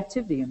first day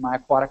activity in my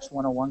Aquatics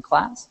 101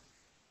 class.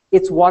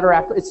 It's a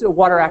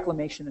water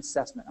acclimation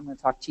assessment. I'm going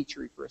to talk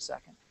teachery for a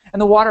second.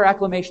 And the water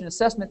acclimation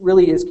assessment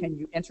really is, can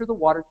you enter the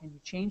water? Can you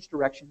change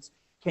directions?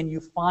 Can you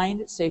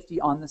find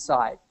safety on the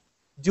side?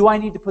 Do I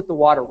need to put the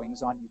water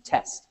wings on you?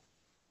 Test.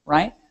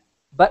 Right?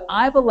 But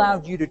I've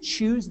allowed you to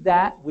choose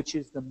that which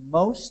is the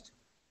most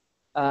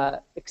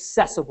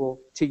accessible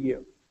to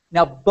you.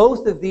 Now,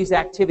 both of these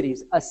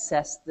activities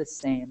assess the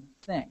same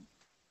thing,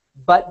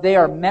 but they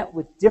are met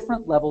with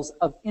different levels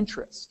of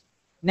interest.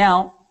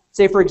 Now,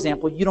 say, for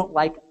example, you don't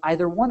like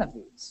either one of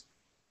these,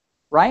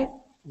 right?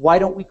 Why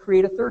don't we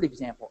create a third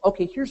example?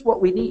 Okay, here's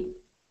what we need.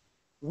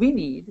 We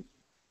need,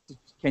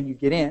 can you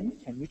get in?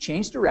 Can you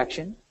change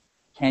direction?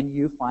 Can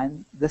you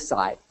find the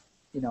side?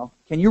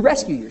 Can you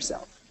rescue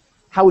yourself?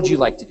 How would you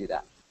like to do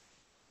that?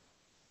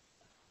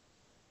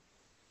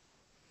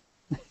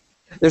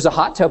 There's a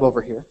hot tub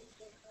over here.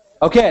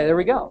 Okay, there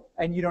we go.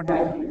 And you don't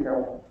have to be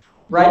careful.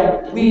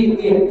 Right? We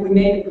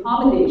made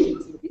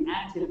accommodations with the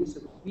activities so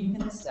that we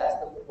can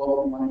assess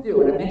what we want to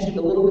do. And I mentioned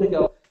a little bit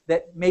ago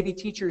that maybe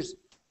teachers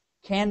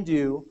can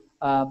do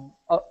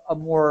a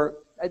more,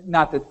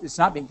 not that it's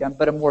not being done,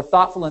 but a more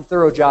thoughtful and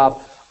thorough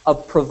job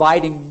of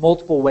providing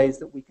multiple ways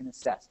that we can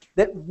assess.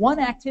 That one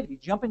activity,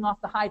 jumping off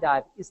the high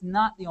dive, is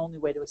not the only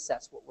way to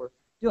assess what we're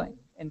doing.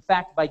 In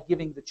fact, by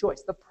giving the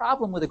choice. The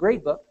problem with a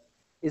grade book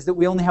is that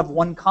we only have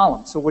one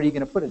column, so what are you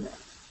going to put in there?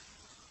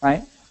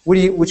 Right?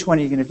 Which one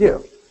are you going to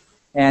do?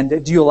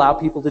 And do you allow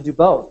people to do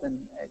both?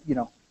 And,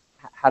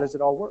 how does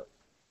it all work?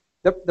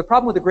 The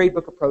problem with the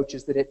gradebook approach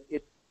is that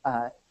it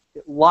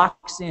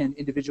locks in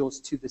individuals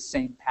to the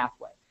same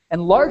pathway.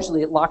 And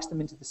largely, it locks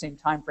them into the same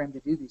time frame to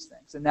do these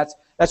things. And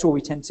that's where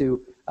we tend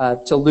to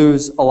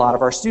lose a lot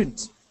of our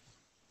students.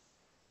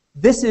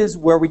 This is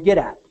where we get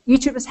at.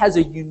 Each of us has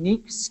a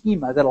unique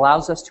schema that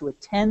allows us to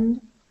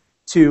attend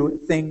to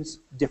things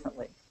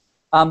differently.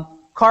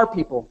 Car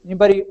people.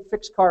 Anybody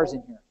fix cars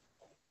in here?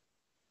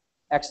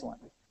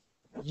 Excellent.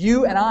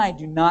 You and I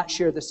do not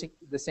share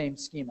the same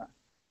schema.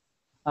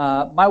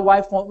 My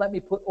wife won't let me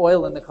put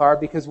oil in the car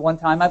because one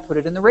time I put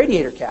it in the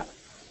radiator cap.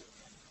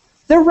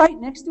 They're right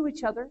next to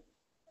each other.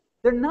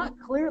 They're not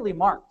clearly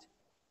marked.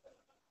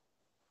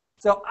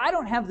 So I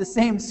don't have the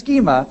same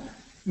schema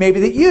maybe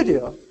that you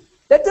do.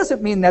 That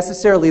doesn't mean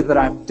necessarily that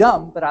I'm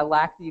dumb, but I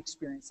lack the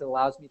experience that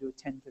allows me to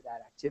attend to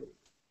that activity.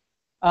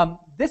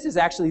 This is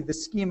actually the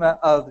schema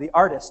of the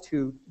artist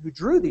who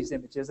drew these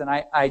images, and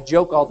I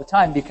joke all the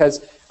time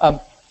because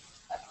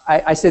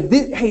I said,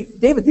 hey,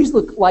 David, these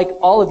look like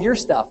all of your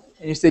stuff.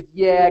 And he said,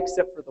 yeah,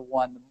 except for the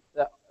one,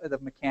 the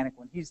mechanic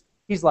one.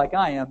 He's like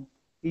I am.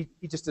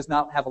 He just does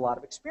not have a lot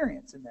of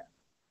experience in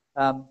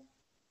there.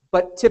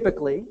 But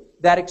typically,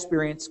 that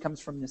experience comes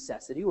from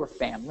necessity or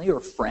family or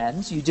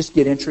friends. You just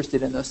get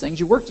interested in those things.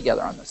 You work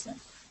together on those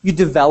things. You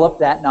develop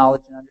that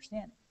knowledge and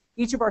understanding.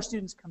 Each of our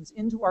students comes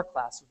into our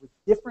classes with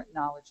different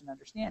knowledge and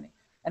understanding.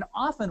 And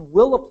often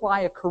we'll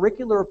apply a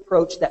curricular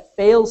approach that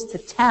fails to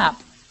tap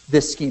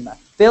this schema,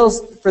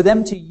 fails for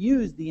them to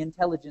use the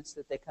intelligence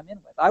that they come in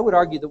with. I would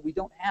argue that we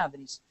don't have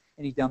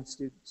any dumb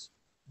students.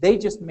 They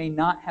just may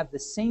not have the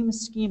same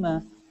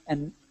schema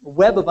and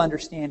web of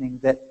understanding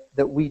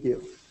that we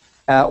do,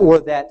 or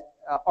that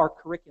our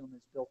curriculum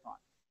is built on.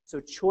 So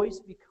choice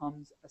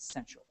becomes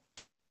essential.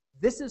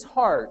 This is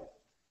hard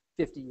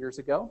 50 years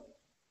ago.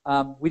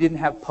 We didn't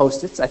have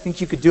Post-its. I think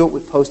you could do it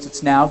with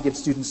Post-its now, give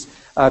students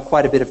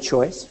quite a bit of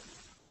choice.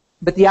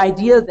 But the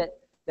idea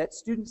that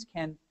students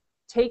can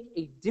take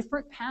a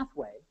different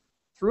pathway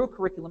through a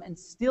curriculum and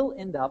still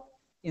end up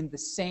in the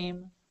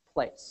same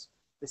place,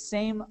 the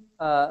same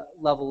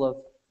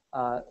level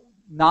of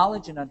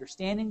knowledge and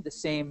understanding, the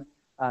same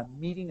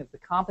meeting of the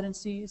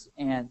competencies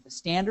and the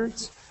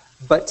standards,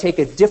 but take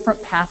a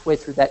different pathway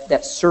through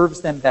that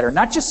serves them better.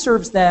 Not just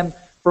serves them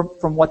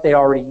from what they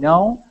already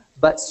know,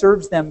 but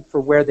serves them for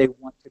where they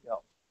want to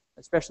go,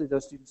 especially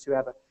those students who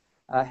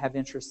have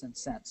interest and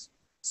sense.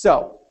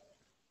 So,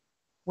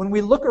 when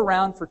we look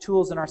around for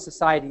tools in our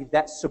society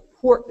that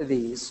support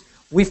these,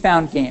 we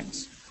found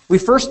games. We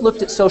first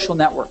looked at social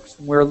networks.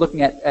 We were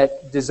looking at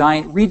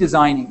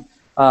redesigning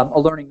a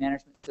learning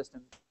management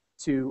system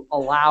to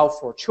allow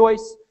for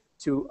choice,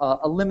 to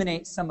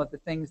eliminate some of the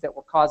things that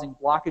were causing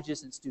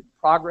blockages in student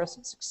progress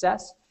and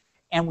success.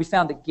 And we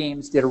found that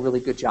games did a really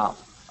good job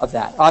of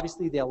that.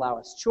 Obviously, they allow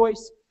us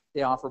choice.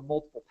 They offer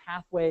multiple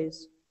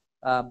pathways.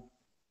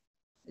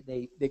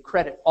 They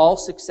credit all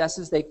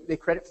successes. They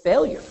credit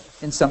failure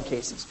in some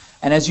cases.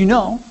 And as you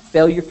know,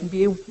 failure can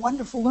be a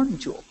wonderful learning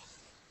tool.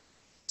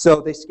 So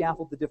they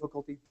scaffold the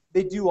difficulty.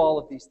 They do all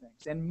of these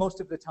things. And most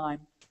of the time,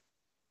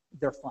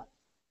 they're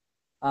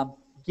fun.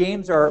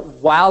 Games are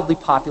wildly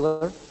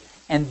popular,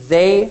 and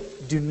they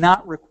do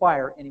not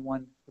require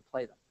anyone to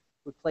play them.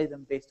 We play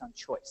them based on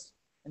choice.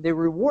 And they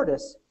reward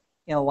us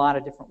in a lot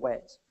of different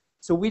ways.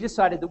 So we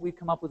decided that we'd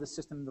come up with a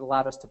system that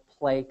allowed us to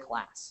play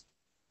class.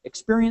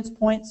 Experience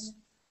points,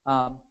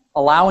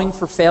 allowing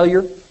for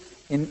failure.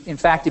 In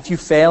fact, if you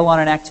fail on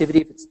an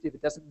activity, if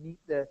it doesn't meet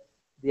the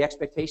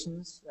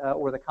expectations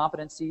or the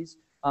competencies,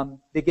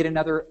 they get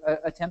another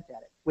attempt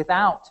at it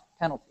without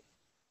penalty,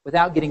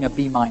 without getting a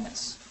B-.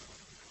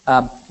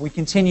 We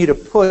continue to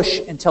push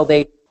until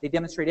they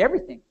demonstrate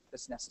everything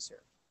that's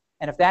necessary.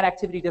 And if that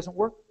activity doesn't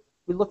work,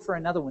 we look for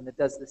another one that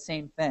does the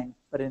same thing,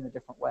 but in a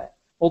different way.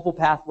 Multiple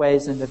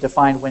pathways and the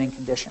defined winning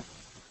condition.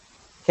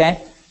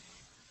 Okay?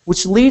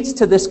 Which leads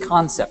to this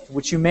concept,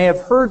 which you may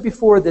have heard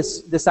before,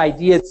 this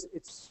idea.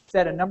 It's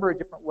said a number of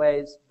different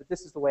ways, but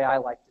this is the way I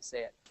like to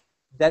say it.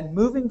 That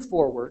moving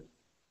forward,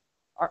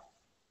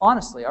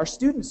 honestly, our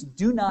students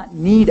do not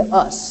need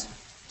us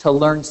to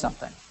learn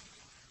something.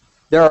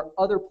 There are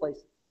other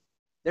places.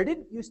 There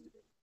didn't used to be,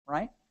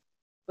 right?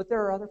 But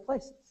there are other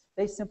places.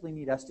 They simply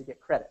need us to get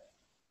credit.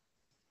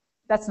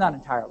 That's not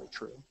entirely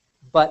true,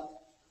 but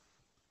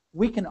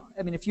we can.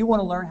 I mean, if you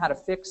want to learn how to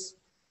fix,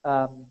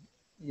 a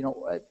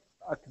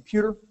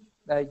computer,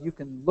 you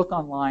can look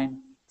online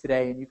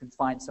today and you can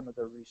find some of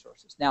the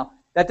resources. Now,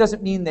 that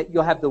doesn't mean that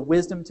you'll have the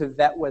wisdom to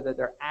vet whether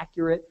they're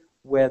accurate,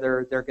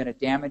 whether they're going to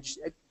damage.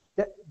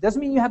 That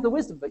doesn't mean you have the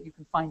wisdom, but you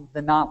can find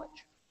the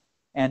knowledge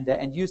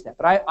and use that.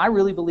 But I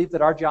really believe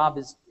that our job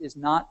is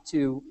not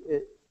to.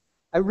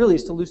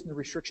 Is to loosen the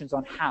restrictions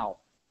on how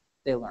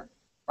they learn.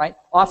 Right?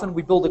 Often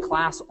we build a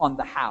class on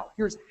the how.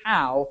 Here's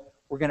how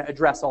we're going to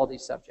address all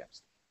these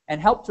subjects,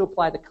 and help to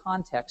apply the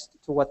context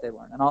to what they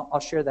learn. And I'll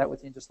share that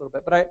with you in just a little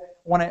bit. But I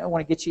want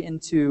to get you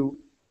into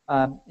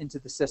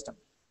the system.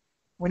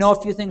 We know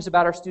a few things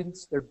about our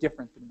students. They're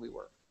different than we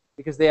were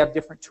because they have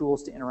different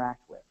tools to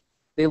interact with.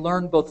 They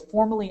learn both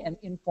formally and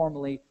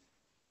informally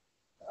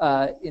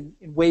in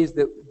ways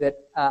that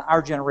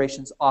our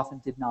generations often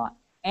did not.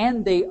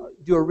 And they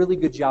do a really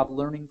good job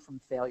learning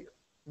from failure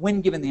when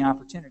given the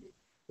opportunity.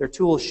 Their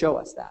tools show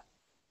us that.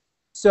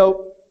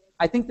 So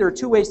I think there are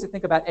two ways to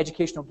think about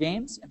educational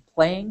games and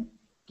playing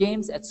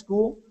games at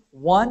school.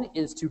 One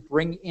is to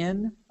bring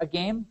in a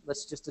game.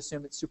 Let's just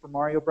assume it's Super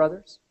Mario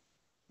Brothers.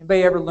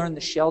 Anybody ever learn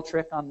the shell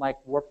trick on like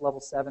Warp Level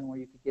 7 where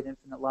you could get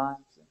infinite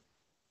lives?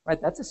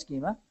 Right, that's a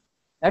schema.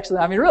 Actually,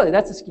 I mean, really,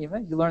 that's a schema.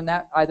 You learn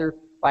that either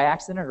by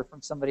accident or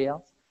from somebody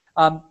else.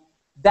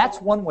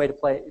 That's one way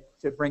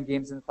to bring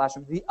games in the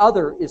classroom. The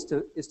other is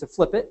to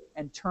flip it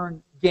and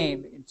turn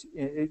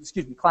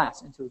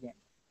class into a game.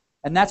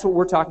 And that's what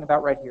we're talking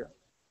about right here.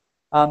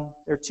 There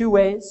are two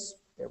ways,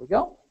 there we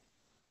go,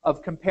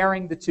 of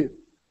comparing the two.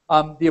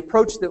 The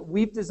approach that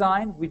we've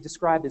designed, we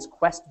describe as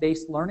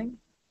quest-based learning,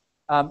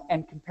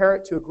 and compare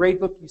it to a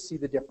gradebook, you see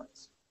the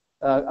difference.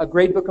 A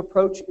gradebook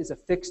approach is a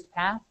fixed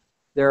path.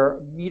 There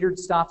are metered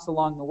stops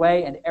along the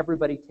way, and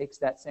everybody takes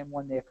that same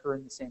one. They occur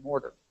in the same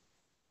order.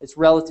 It's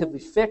relatively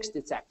fixed.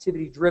 It's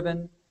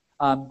activity-driven.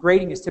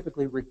 Grading is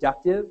typically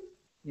reductive.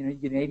 You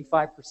get an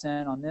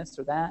 85% on this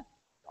or that.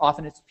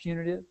 Often it's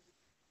punitive.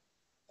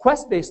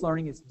 Quest-based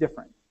learning is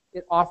different.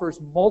 It offers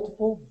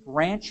multiple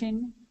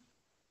branching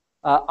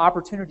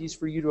opportunities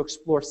for you to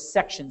explore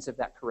sections of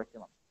that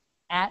curriculum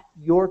at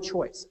your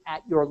choice,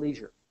 at your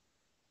leisure.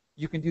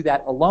 You can do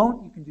that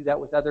alone. You can do that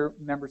with other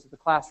members of the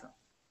classroom.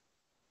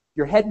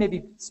 Your head may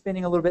be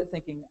spinning a little bit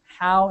thinking,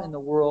 how in the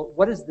world,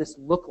 what does this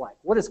look like?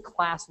 What does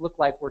class look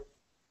like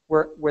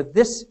where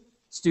this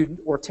student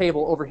or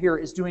table over here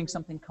is doing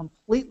something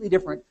completely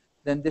different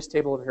than this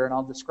table over here? And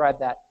I'll describe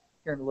that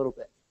here in a little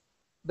bit.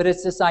 But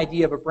it's this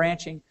idea of a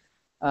branching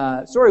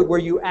story where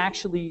you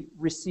actually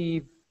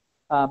receive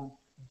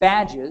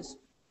badges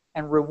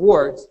and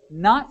rewards,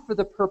 not for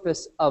the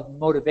purpose of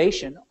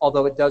motivation,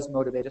 although it does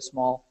motivate a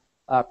small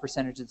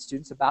percentage of the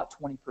students, about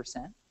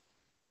 20%,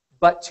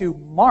 but to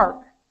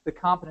mark the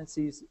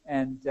competencies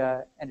and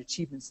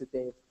achievements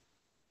that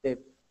they've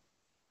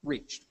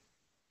reached.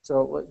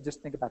 So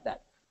just think about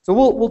that. So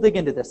we'll dig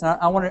into this. And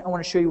I want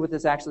to show you what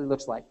this actually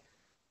looks like.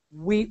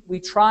 We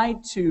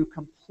tried to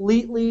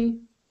completely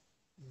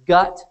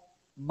gut,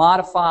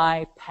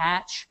 modify,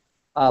 patch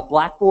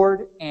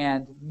Blackboard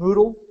and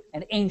Moodle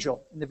and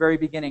Angel in the very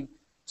beginning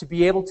to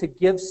be able to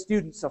give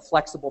students a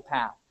flexible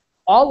path.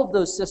 All of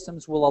those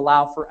systems will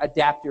allow for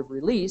adaptive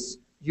release.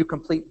 You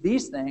complete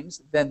these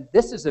things, then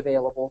this is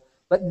available,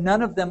 but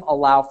none of them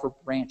allow for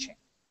branching.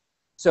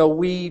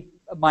 So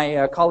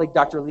my colleague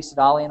Dr. Lisa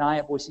Daly and I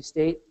at Boise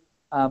State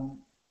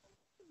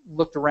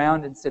looked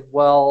around and said,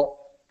 well,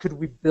 could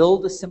we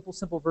build a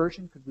simple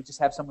version? Could we just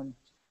have someone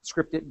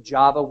script it in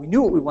Java? We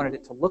knew what we wanted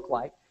it to look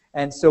like.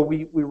 And so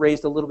we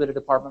raised a little bit of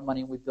department money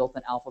and we built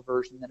an alpha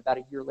version. Then about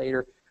a year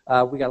later,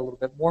 we got a little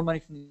bit more money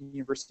from the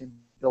university and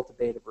built a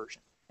beta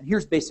version. And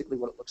here's basically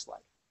what it looks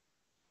like.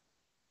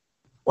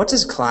 What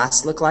does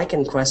class look like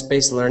in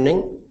quest-based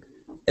learning?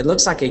 It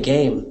looks like a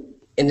game.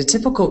 In a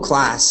typical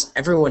class,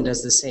 everyone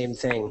does the same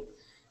thing.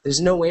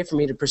 There's no way for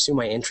me to pursue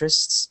my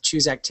interests,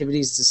 choose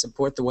activities to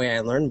support the way I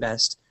learn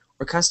best,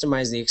 or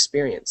customize the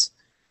experience.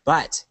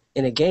 But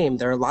in a game,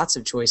 there are lots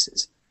of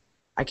choices.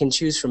 I can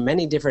choose from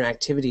many different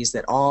activities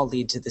that all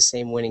lead to the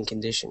same winning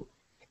condition.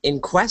 In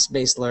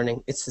quest-based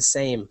learning, it's the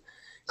same.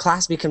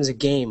 Class becomes a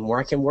game where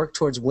I can work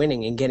towards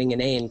winning and getting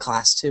an A in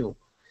class too.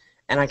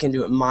 And I can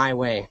do it my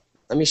way.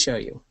 Let me show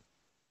you.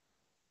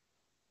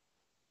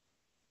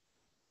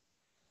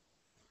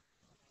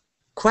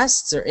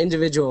 Quests are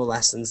individual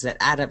lessons that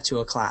add up to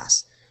a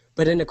class,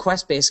 but in a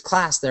quest-based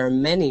class there are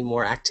many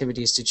more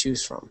activities to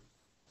choose from.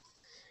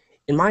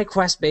 In my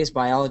quest-based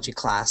biology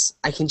class,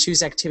 I can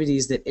choose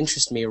activities that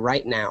interest me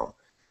right now.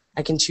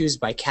 I can choose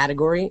by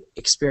category,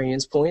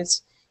 experience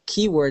points,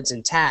 keywords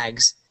and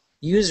tags,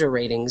 user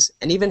ratings,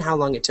 and even how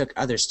long it took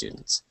other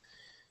students.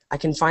 I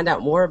can find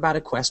out more about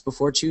a quest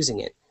before choosing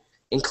it,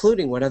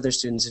 including what other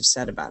students have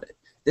said about it.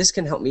 This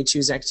can help me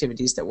choose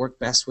activities that work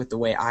best with the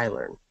way I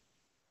learn.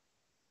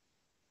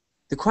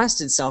 The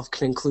quest itself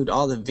can include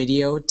all the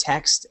video,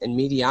 text, and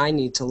media I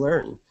need to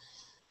learn.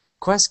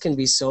 Quests can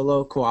be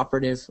solo,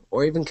 cooperative,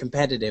 or even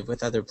competitive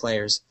with other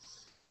players.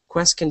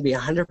 Quests can be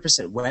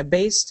 100%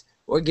 web-based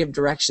or give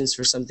directions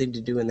for something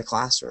to do in the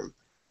classroom.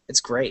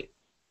 It's great.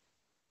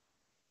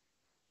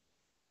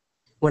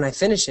 When I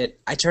finish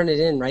it, I turn it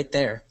in right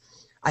there.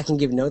 I can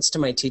give notes to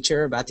my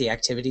teacher about the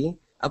activity,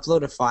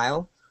 upload a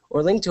file,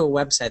 or link to a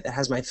website that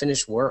has my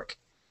finished work.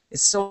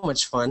 It's so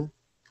much fun.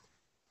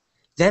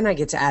 Then I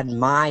get to add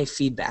my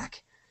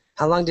feedback.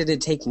 How long did it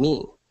take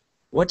me?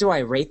 What do I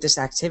rate this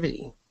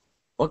activity?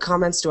 What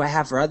comments do I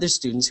have for other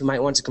students who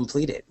might want to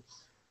complete it?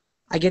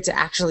 I get to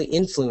actually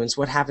influence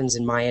what happens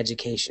in my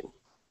education.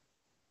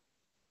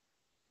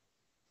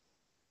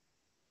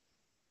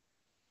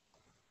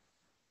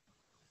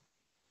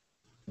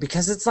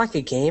 Because it's like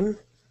a game,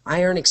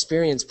 I earn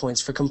experience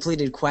points for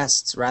completed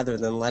quests rather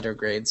than letter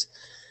grades.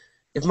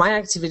 If my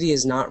activity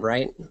is not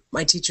right,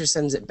 my teacher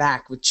sends it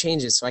back with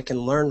changes so I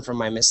can learn from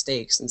my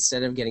mistakes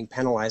instead of getting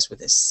penalized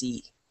with a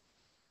C.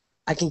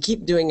 I can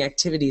keep doing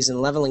activities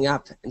and leveling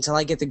up until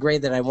I get the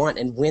grade that I want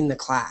and win the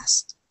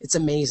class. It's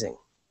amazing.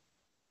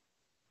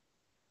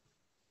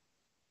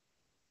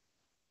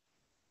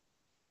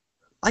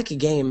 Like a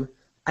game,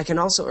 I can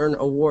also earn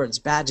awards,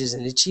 badges,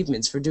 and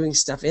achievements for doing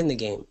stuff in the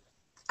game.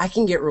 I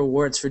can get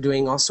rewards for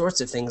doing all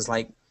sorts of things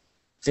like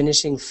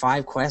finishing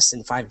 5 quests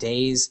in 5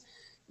 days,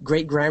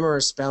 great grammar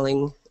or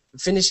spelling,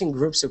 finishing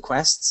groups of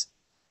quests,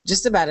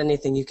 just about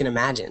anything you can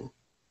imagine.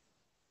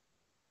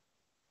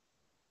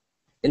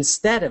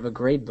 Instead of a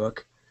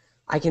gradebook,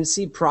 I can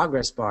see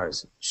progress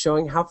bars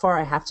showing how far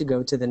I have to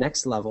go to the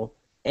next level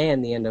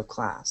and the end of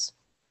class.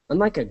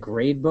 Unlike a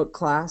gradebook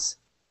class,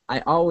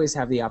 I always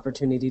have the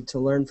opportunity to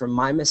learn from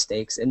my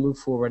mistakes and move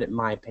forward at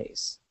my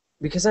pace.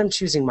 Because I'm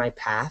choosing my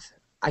path,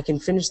 I can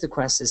finish the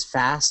quest as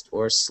fast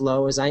or as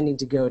slow as I need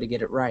to go to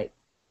get it right.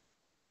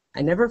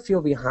 I never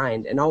feel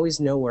behind and always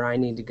know where I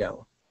need to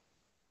go.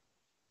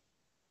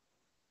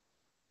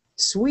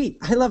 Sweet,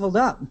 I leveled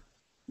up.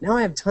 Now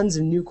I have tons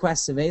of new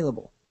quests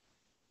available.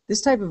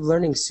 This type of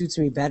learning suits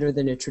me better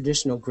than a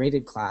traditional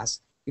graded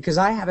class because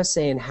I have a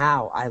say in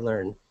how I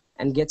learn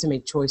and get to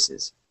make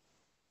choices.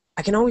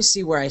 I can always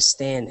see where I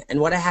stand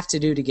and what I have to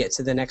do to get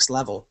to the next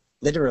level,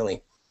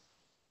 literally.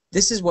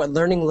 This is what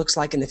learning looks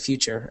like in the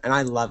future, and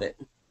I love it.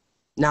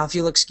 Now, if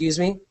you'll excuse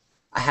me,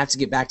 I have to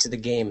get back to the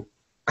game.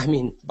 I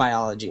mean,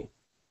 biology.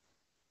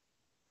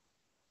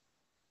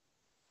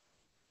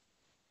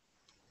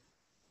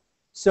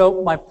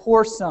 So my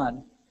poor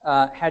son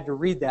had to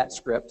read that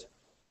script.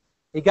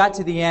 He got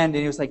to the end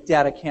and he was like,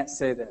 "Dad, I can't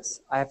say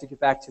this. I have to get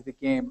back to the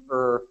game."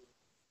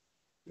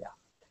 Yeah.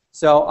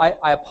 So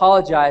I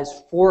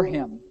apologize for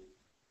him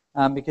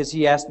because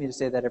he asked me to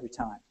say that every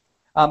time.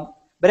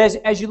 But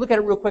as you look at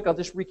it real quick, I'll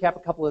just recap a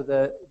couple of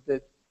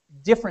the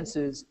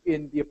differences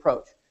in the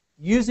approach.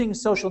 Using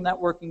social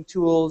networking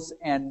tools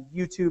and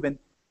YouTube and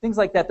things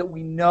like that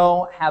we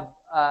know have,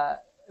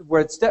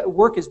 where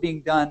work is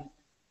being done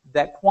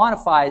that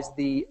quantifies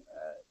the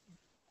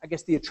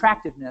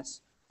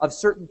attractiveness of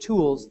certain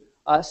tools,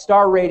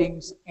 star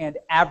ratings and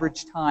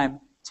average time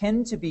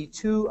tend to be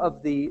two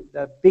of the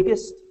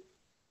biggest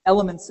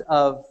elements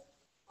of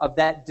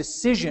that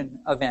decision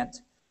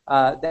event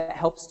that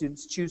helps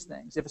students choose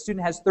things. If a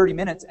student has 30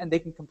 minutes and they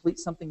can complete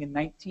something in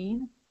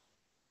 19,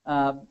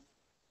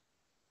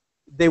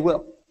 they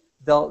will.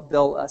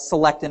 They'll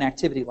select an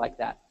activity like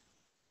that.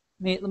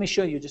 Let me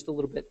show you just a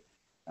little bit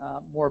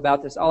more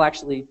about this.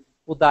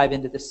 We'll dive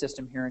into this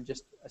system here in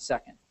just a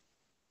second.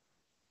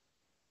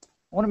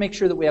 I want to make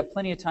sure that we have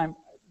plenty of time.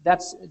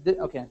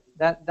 Okay.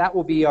 That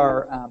will be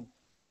our.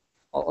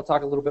 I'll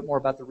talk a little bit more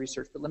about the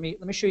research, but let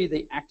me show you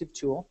the active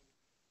tool.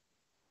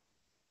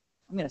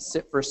 I'm going to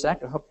sit for a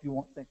sec. I hope you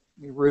won't think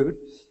me rude.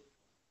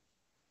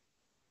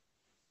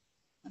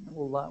 And then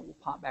we'll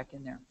pop back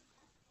in there.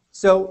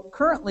 So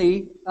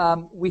currently,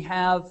 we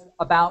have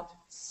about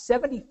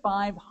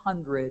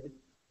 7,500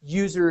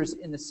 users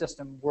in the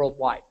system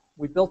worldwide.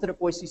 We built it at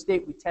Boise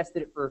State. We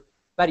tested it for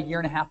about a year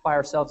and a half by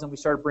ourselves, and we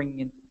started bringing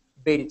in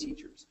beta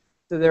teachers.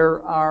 So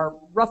there are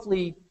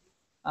roughly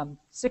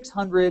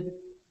 600,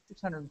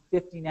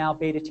 650 now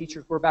beta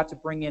teachers. We're about to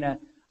bring in a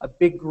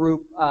big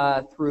group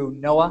through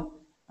NOAA,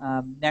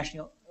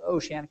 National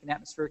Oceanic and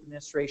Atmospheric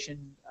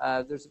Administration.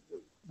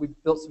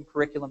 We've built some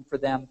curriculum for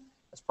them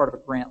as part of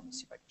a grant. Let me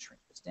see if I can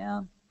shrink this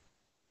down.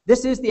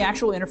 This is the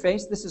actual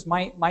interface. This is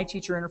my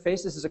teacher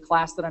interface. This is a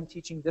class that I'm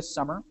teaching this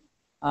summer.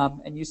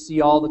 And you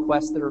see all the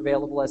quests that are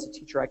available as a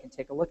teacher. I can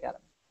take a look at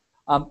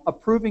them.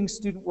 Approving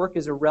student work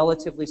is a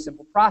relatively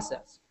simple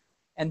process.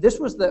 And this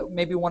was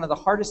maybe one of the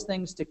hardest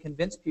things to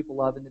convince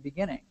people of in the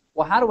beginning.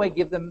 Well, how do I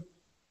give them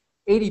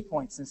 80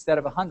 points instead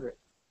of 100?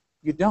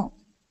 You don't.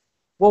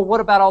 Well, what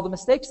about all the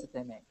mistakes that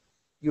they make?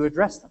 You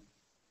address them.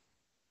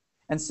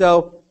 And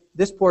so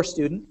this poor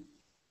student,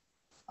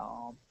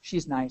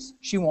 she's nice.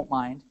 She won't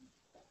mind.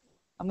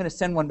 I'm going to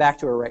send one back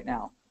to her right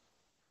now.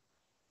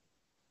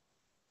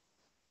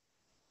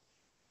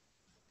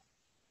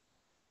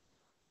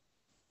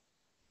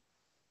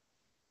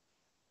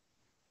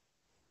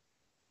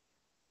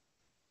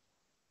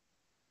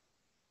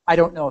 I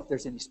don't know if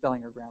there's any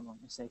spelling or grammar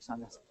mistakes on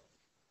this.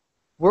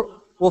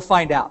 We'll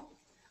find out.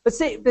 But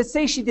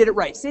say she did it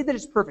right. Say that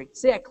it's perfect.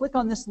 Say I click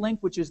on this link,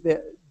 which is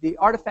the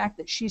artifact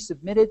that she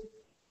submitted.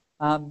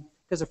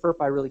 Because of FERP,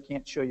 I really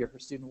can't show you her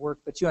student work,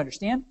 but you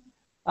understand.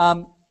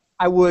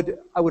 I would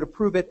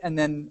approve it and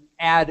then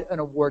add an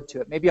award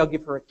to it. Maybe I'll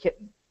give her a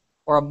kitten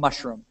or a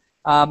mushroom.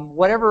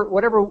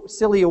 Whatever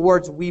silly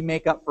awards we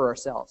make up for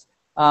ourselves.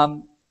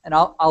 And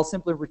I'll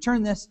simply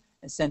return this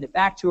and send it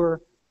back to her.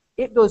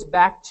 It goes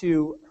back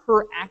to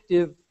her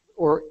active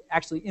or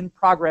actually in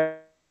progress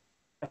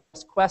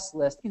quest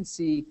list. You can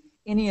see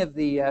any of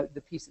the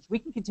pieces. We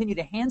can continue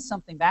to hand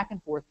something back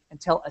and forth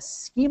until a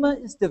schema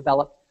is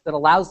developed that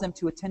allows them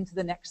to attend to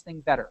the next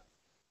thing better.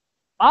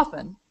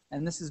 Often,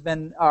 and this has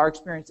been our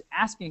experience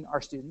asking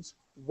our students,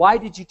 why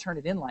did you turn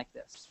it in like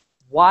this?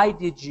 Why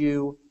did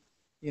you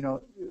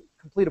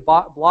complete a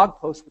blog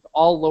post with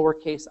all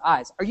lowercase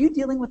i's? Are you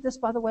dealing with this,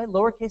 by the way,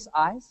 lowercase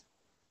i's?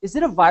 Is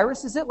it a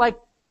virus? Is it like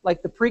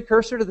the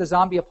precursor to the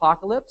zombie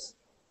apocalypse?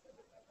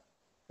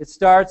 It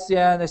starts,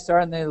 they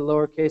start in the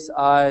lowercase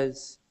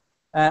i's.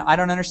 I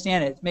don't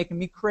understand it. It's making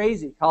me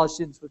crazy, college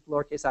students with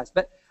lowercase i's.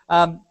 But,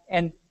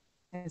 and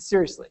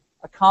seriously,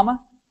 a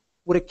comma?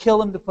 Would it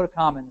kill him to put a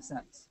comma in the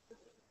sentence?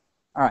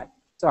 All right,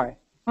 sorry.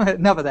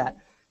 Enough of that.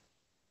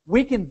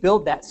 We can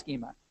build that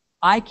schema.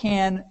 I've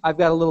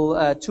got a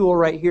little tool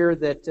right here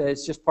that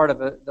is just part of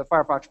the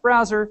Firefox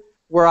browser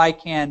where I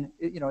can,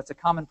 it's a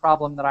common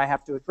problem that I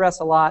have to address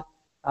a lot.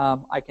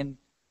 I can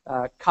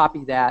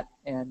copy that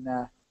and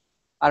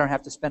I don't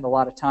have to spend a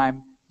lot of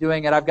time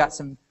doing it. I've got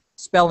some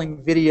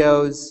spelling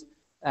videos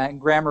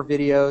and grammar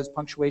videos,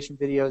 punctuation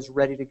videos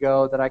ready to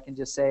go that I can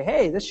just say,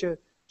 hey, this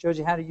shows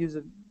you how to use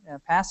a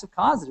passive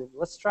causative.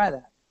 Let's try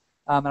that.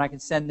 And I can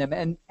send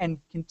them and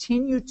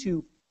continue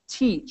to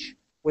teach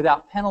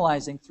without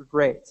penalizing through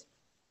grades.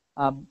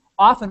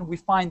 Often we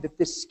find that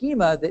this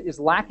schema that is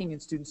lacking in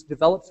students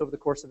develops over the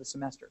course of a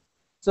semester.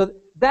 So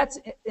that's,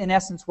 in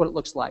essence, what it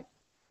looks like.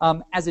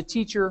 As a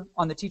teacher,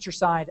 on the teacher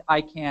side,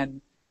 I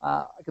can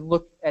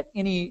look at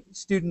any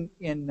student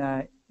in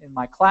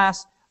my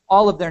class.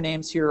 All of their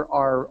names here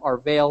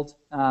are veiled.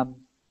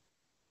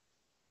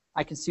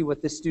 I can see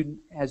what this student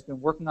has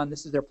been working on.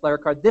 This is their player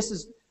card. This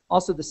is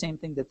also the same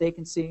thing that they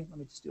can see. Let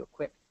me just do a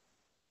quick.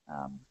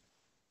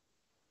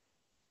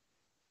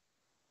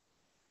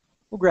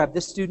 We'll grab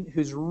this student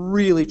who's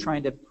really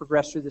trying to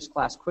progress through this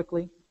class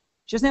quickly.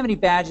 She doesn't have any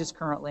badges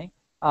currently.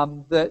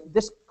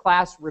 This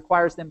class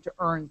requires them to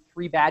earn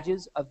 3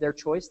 badges of their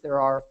choice. There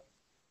are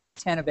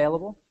 10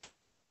 available.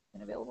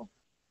 10 available?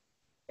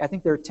 I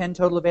think there are 10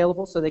 total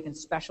available, so they can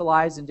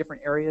specialize in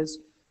different areas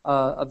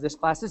of this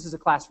class. This is a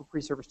class for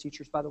pre-service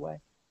teachers, by the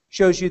way.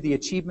 Shows you the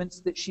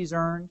achievements that she's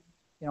earned.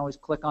 You can always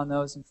click on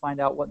those and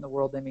find out what in the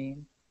world they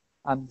mean.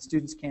 The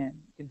students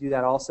can do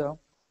that also.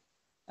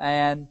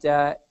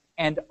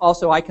 And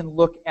also I can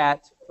look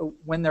at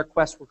when their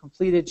quests were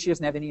completed. She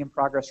doesn't have any in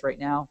progress right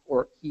now,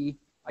 or he.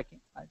 I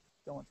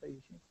don't want to tell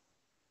you she.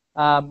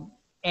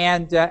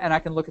 And I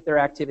can look at their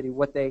activity,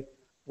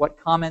 what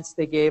comments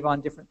they gave on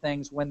different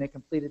things, when they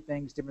completed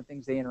things, different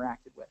things they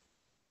interacted with.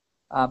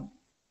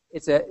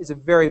 It's a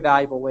very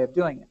valuable way of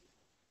doing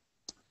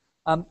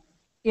it.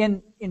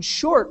 In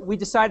short, we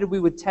decided we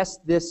would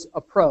test this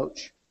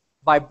approach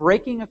by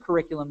breaking a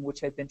curriculum which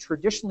had been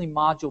traditionally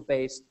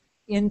module-based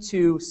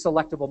into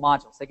selectable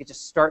modules. They could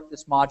just start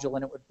this module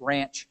and it would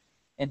branch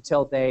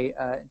until they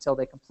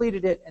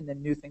completed it, and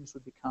then new things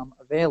would become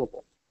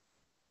available.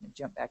 Let me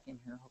jump back in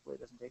here. Hopefully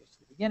it doesn't take us to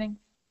the beginning.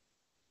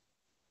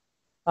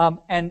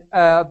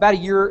 About a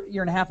year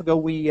and a half ago,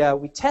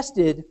 we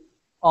tested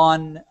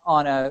on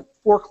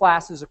 4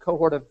 classes, a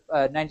cohort of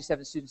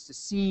 97 students, to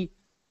see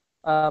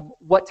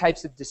what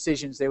types of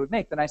decisions they would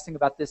make. The nice thing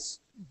about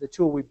the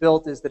tool we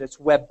built is that it's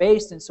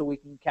web-based, and so we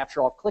can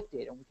capture all click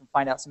data, and we can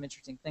find out some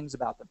interesting things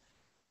about them.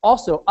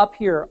 Also, up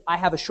here, I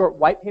have a short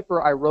white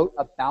paper I wrote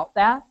about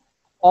that.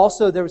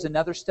 Also, there was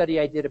another study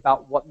I did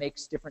about what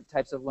makes different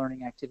types of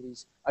learning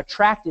activities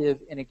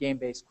attractive in a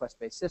game-based,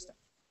 quest-based system.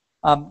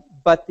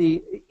 But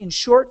in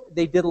short,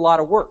 they did a lot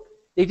of work.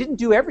 They didn't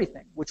do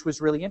everything, which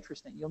was really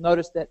interesting. You'll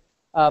notice that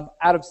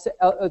out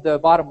of the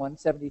bottom one,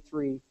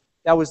 73,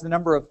 that was the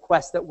number of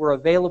quests that were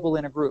available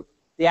in a group.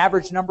 The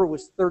average number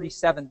was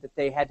 37 that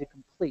they had to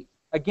complete.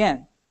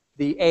 Again,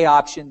 the A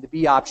option, the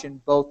B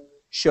option, both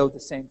showed the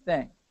same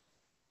thing.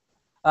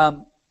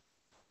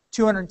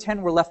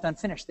 210 were left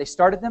unfinished. They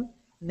started them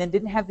and then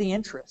didn't have the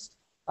interest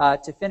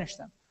to finish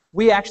them.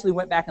 We actually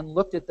went back and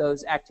looked at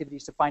those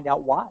activities to find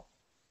out why.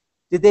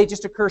 Did they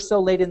just occur so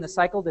late in the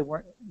cycle they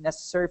weren't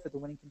necessary for the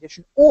winning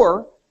condition?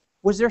 Or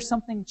was there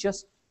something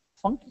just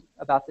funky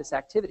about this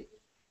activity?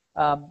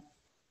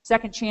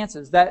 Second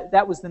chances,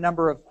 that was the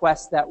number of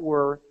quests that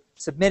were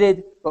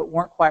submitted but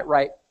weren't quite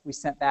right. We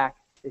sent back,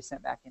 they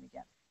sent back in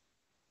again.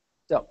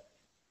 So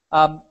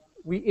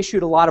we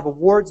issued a lot of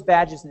awards,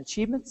 badges, and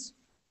achievements.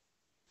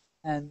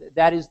 And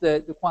that is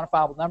the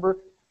quantifiable number.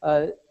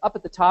 Up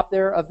at the top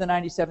there, of the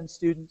 97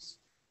 students,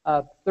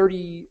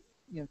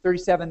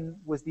 37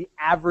 was the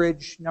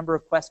average number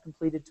of quests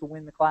completed to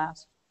win the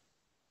class.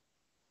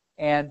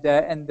 And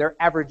their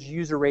average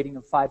user rating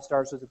of 5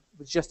 stars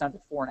was just under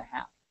 4.5,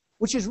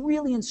 which is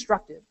really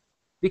instructive.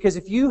 Because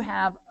if you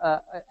have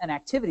an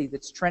activity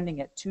that's trending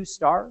at 2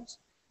 stars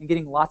and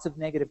getting lots of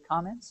negative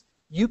comments,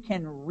 you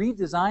can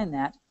redesign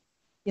that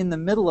in the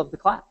middle of the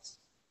class.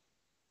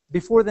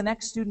 Before the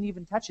next student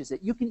even touches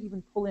it, you can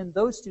even pull in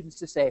those students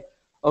to say,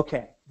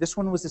 okay, this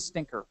one was a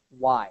stinker.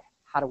 Why?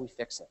 How do we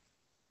fix it?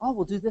 Oh,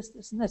 we'll do this,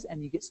 this, and this.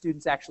 And you get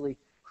students actually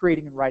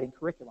creating and writing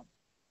curriculum.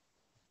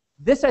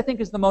 This, I think,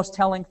 is the most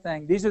telling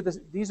thing.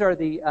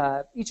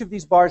 Each of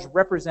these bars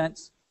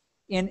represents,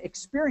 in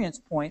experience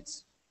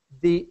points,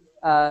 the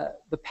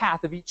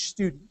path of each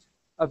student.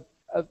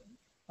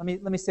 Let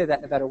me say that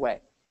in a better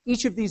way.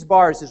 Each of these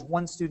bars is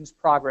one student's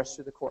progress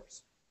through the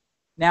course.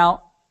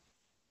 Now,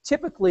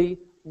 typically,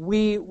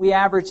 we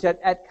averaged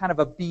at kind of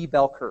a B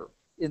bell curve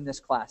in this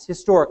class,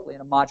 historically,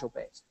 in a module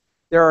base.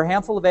 There are a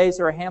handful of A's,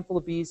 there are a handful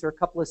of B's, there are a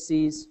couple of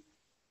C's,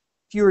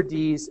 fewer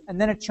D's,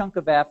 and then a chunk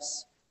of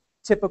F's,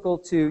 typical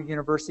to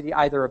university,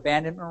 either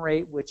abandonment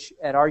rate, which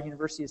at our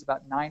university is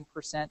about 9%.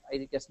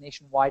 I guess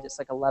nationwide it's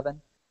like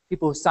 11.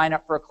 People who sign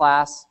up for a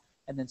class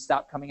and then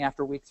stop coming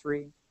after week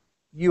 3.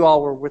 You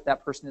all were with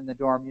that person in the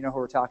dorm. You know who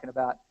we're talking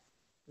about.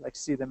 You like to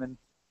see them in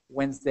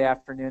Wednesday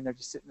afternoon. They're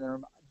just sitting in the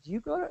room. Do you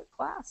go to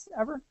class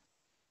ever?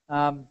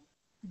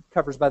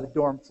 Covers by the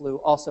dorm flu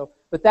also.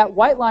 But that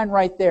white line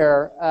right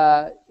there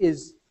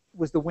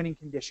was the winning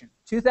condition.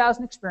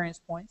 2,000 experience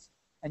points,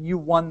 and you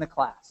won the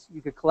class.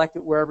 You could collect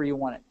it wherever you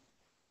wanted.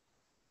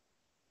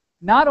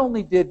 not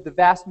only did the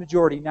vast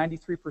majority,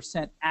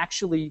 93%,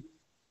 actually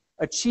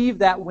achieve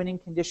that winning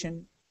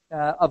condition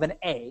of an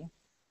A,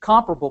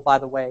 comparable, by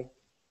the way,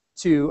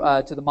 to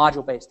the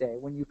module-based A.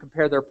 When you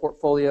compare their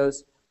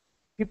portfolios,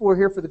 people were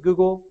here for the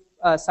Google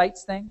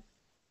Sites thing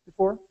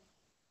before.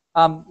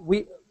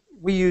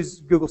 We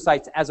use Google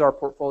Sites as our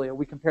portfolio.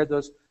 We compared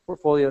those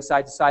portfolios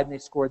side to side, and they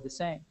scored the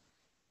same.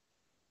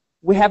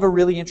 We have a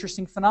really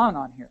interesting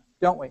phenomenon here,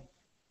 don't we?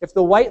 If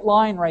the white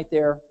line right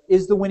there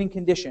is the winning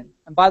condition,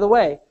 and by the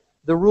way,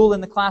 the rule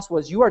in the class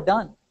was you are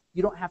done.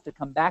 You don't have to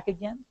come back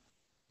again.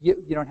 You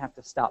don't have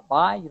to stop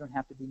by. You don't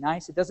have to be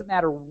nice. It doesn't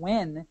matter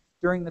when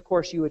during the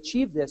course you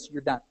achieve this,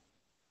 you're done.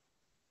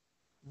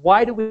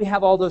 Why do we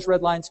have all those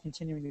red lines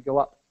continuing to go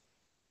up?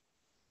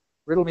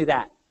 Riddle me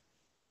that.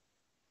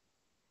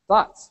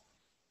 Thoughts?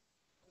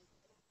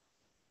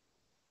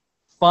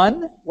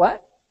 Fun?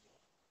 What?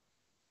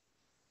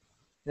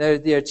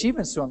 The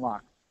achievements to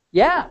unlock.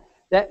 Yeah.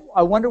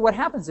 I wonder what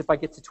happens if I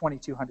get to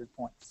 2,200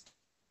 points.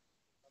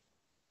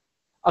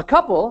 A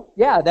couple,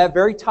 yeah, that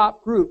very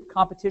top group,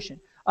 competition.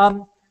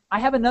 I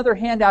have another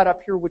handout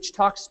up here which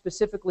talks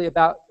specifically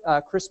about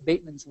Chris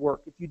Bateman's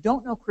work. If you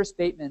don't know Chris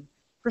Bateman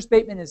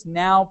is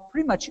now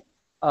pretty much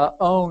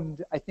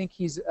owned. I think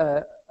he's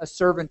a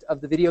servant of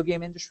the video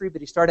game industry,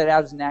 but he started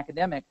out as an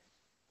academic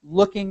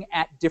looking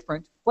at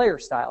different player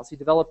styles. He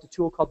developed a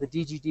tool called the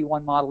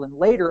DGD1 model and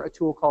later a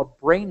tool called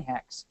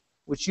BrainHex,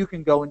 which you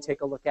can go and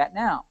take a look at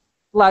now.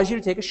 It allows you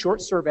to take a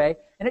short survey,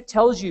 and it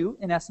tells you,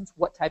 in essence,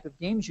 what type of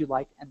games you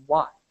like and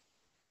why.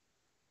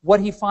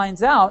 What he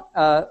finds out,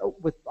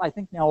 with I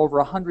think now over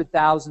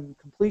 100,000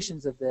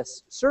 completions of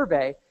this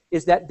survey,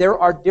 is that there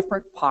are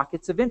different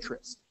pockets of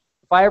interest.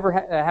 If I ever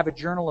have a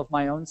journal of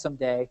my own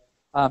someday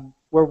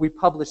where we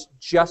publish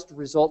just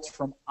results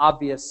from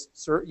obvious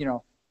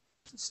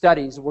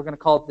studies, we're going to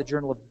call it the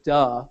Journal of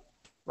Duh,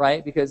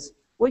 right? Because,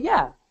 well,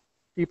 yeah,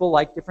 people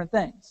like different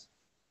things.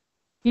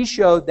 He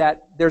showed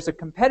that there's a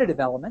competitive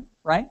element,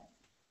 right?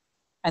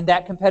 And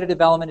that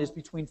competitive element is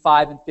between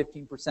 5 and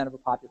 15% of a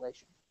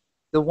population.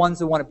 The ones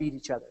that want to beat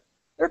each other.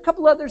 There are a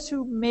couple others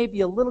who may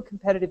be a little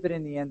competitive, but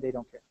in the end, they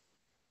don't care,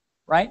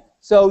 right?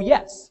 So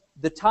yes,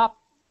 the top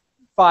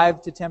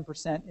 5 to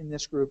 10% in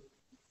this group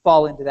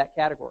fall into that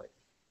category.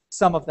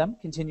 Some of them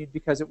continued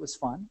because it was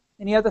fun.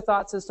 Any other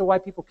thoughts as to why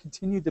people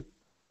continued to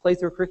play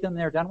through a curriculum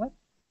they're done with?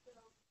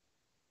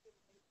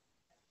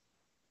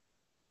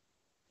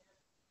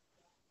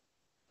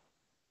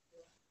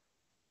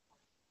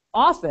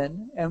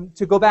 Often, and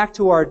to go back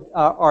to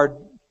our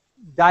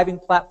diving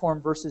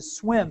platform versus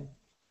swim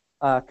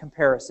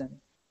comparison,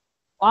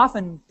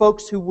 often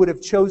folks who would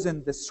have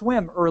chosen the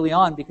swim early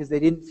on because they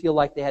didn't feel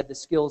like they had the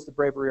skills, the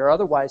bravery, or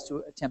otherwise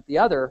to attempt the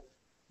other,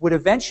 would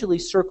eventually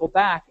circle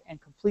back and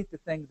complete the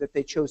thing that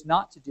they chose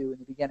not to do in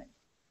the beginning,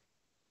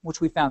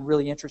 which we found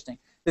really interesting,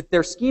 that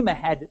their schema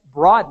had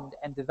broadened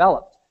and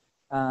developed.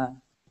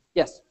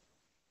 Yes?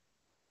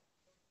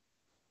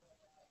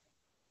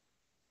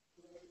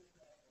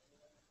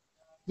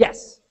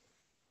 Yes?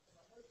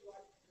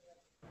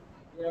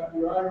 Yeah,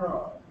 you're right or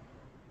wrong?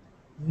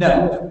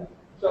 No.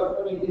 So,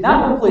 I mean,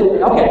 Not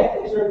completely. Okay.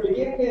 Is there a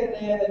beginning and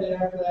end, and then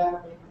after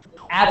that?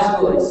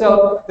 Absolutely.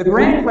 So the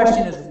grand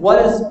question is,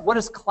 what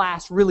does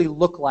class really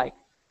look like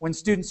when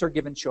students are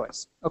given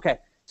choice? Okay.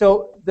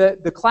 So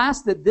the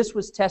class that this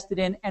was tested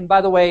in, and by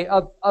the way,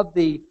 of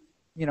the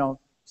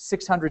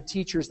 600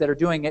 teachers that are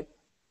doing it,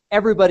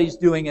 everybody's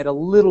doing it a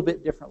little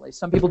bit differently.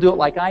 Some people do it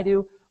like I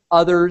do.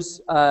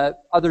 Others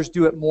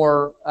do it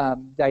more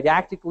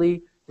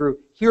didactically. Through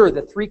here are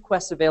the 3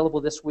 quests available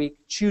this week.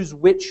 Choose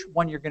which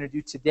one you're going to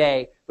do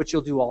today, but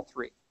you'll do all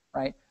 3,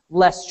 right?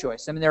 Less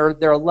choice. I mean,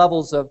 there are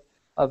levels of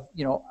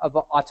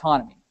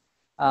autonomy.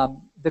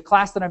 The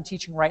class that I'm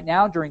teaching right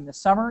now during the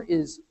summer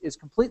is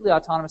completely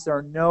autonomous. There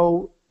are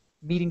no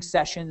meeting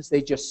sessions.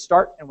 They just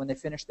start, and when they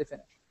finish, they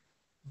finish.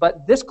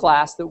 But this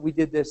class that we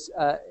did this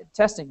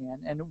testing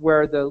in, and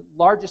where the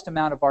largest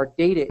amount of our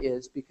data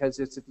is, because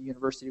it's at the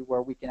university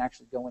where we can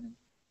actually go in and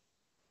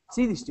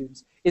see these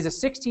students, is a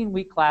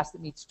 16-week class that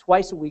meets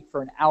twice a week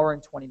for an hour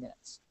and 20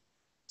 minutes.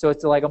 So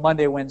it's like a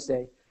Monday,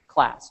 Wednesday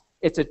class.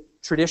 It's a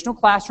traditional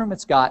classroom.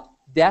 It's got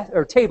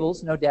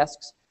tables, no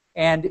desks,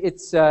 and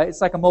it's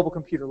like a mobile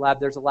computer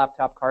lab. There's a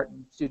laptop cart,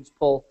 and students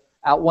pull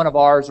out one of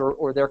ours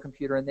or their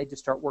computer, and they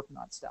just start working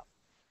on stuff.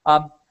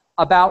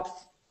 About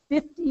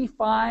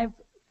 55%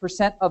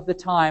 of the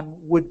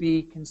time would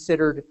be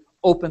considered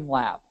open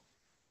lab.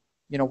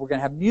 We're going to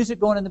have music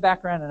going in the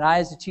background, and I,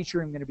 as a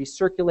teacher, am going to be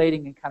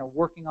circulating and kind of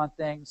working on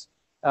things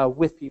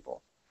with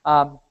people.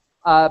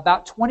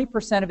 About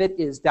 20% of it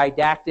is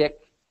didactic.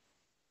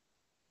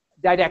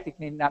 Didactic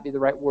may not be the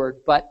right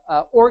word, but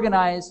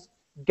organized,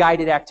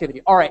 guided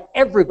activity. All right,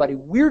 everybody,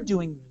 we're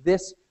doing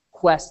this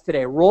quest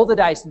today. Roll the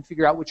dice and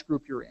figure out which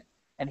group you're in.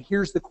 And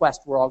here's the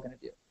quest we're all going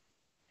to do.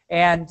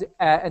 And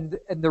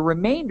the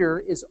remainder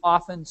is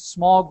often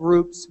small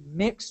groups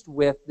mixed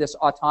with this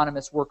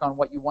autonomous work on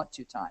what you want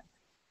to time.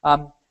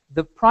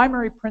 The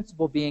primary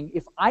principle being,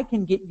 if I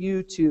can get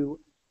you to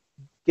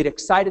get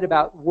excited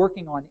about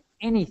working on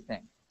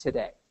anything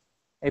today,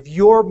 if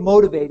you're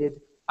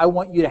motivated, I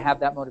want you to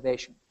have that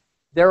motivation.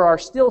 There are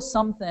still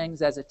some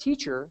things as a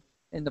teacher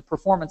in the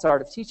performance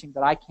art of teaching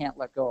that I can't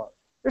let go of.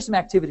 There's some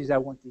activities I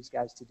want these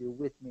guys to do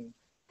with me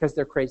because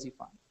they're crazy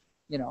fun.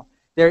 You know,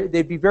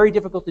 they'd be very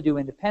difficult to do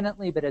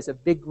independently, but as a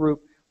big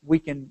group, we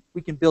can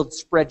build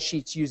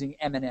spreadsheets using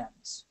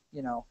M&Ms,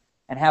 you know,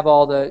 and have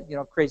all the, you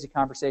know, crazy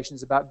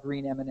conversations about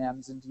green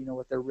M&Ms and do you know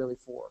what they're really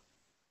for,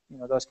 you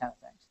know, those kind of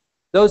things.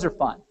 Those are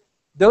fun.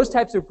 Those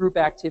types of group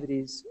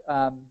activities,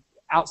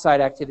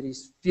 outside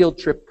activities, field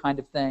trip kind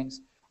of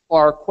things,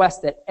 are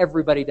quests that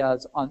everybody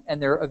does,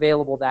 and they're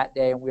available that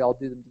day, and we all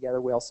do them together.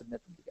 We all submit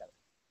them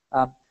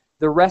together.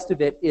 The rest of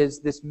it is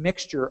this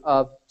mixture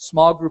of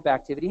small group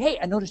activity. Hey,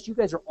 I noticed you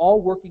guys are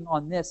all working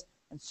on this,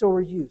 and so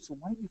are you. So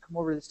why don't you come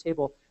over to this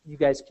table and you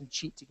guys can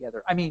cheat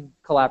together? I mean,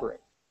 collaborate,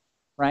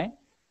 right?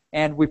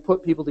 And we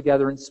put people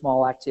together in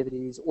small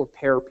activities or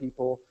pair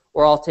people,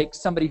 or I'll take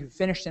somebody who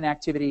finished an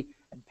activity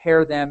and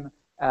pair them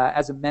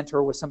as a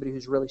mentor with somebody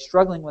who's really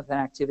struggling with an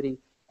activity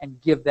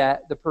and give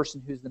the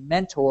person who's the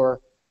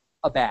mentor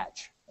a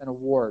badge, an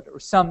award, or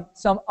some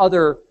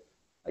other,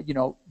 you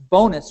know,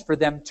 bonus for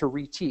them to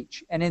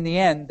reteach. And in the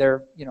end,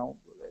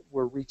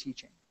 we're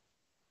reteaching.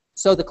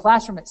 So the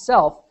classroom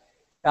itself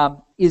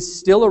is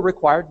still a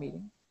required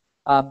meeting.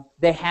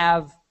 They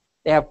have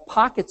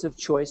pockets of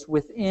choice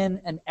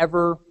within an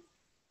ever,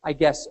 I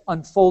guess,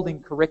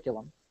 unfolding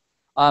curriculum.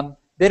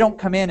 They don't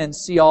come in and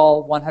see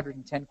all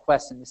 110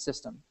 quests in the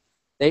system.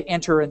 They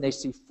enter and they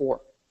see 4,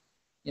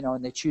 you know,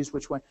 and they choose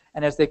which one.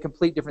 And as they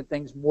complete different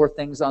things, more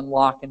things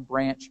unlock and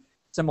branch,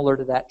 similar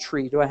to that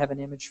tree. Do I have an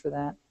image for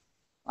that?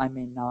 I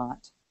may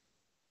not.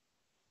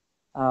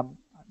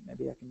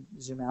 Maybe I can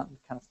zoom out and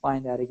kind of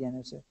find that again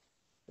as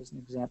an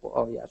example.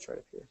 Oh, yeah, it's right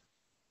up here.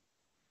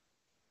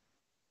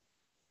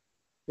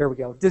 There we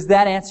go. Does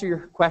that answer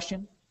your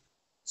question?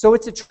 So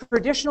it's a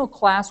traditional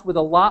class with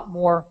a lot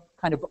more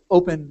kind of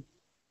open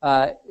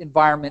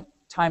environment,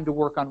 time to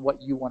work on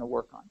what you want to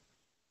work on.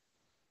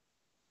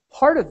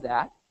 Part of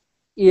that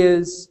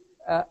is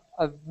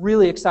a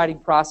really exciting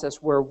process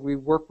where we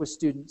work with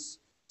students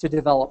to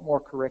develop more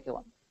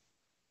curriculum.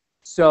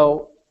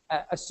 So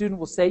a student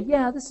will say,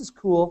 yeah, this is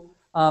cool.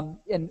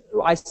 And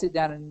I sit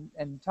down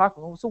and talk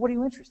with them. So what are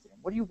you interested in?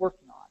 What are you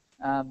working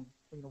on?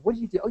 You know, what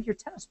do you do? Oh, you're a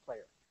tennis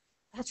player.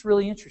 That's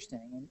really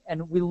interesting.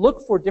 And we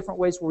look for different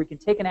ways where we can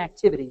take an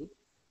activity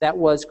that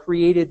was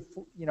created,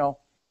 you know,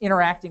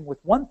 interacting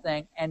with one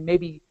thing and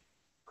maybe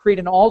create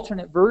an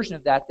alternate version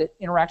of that that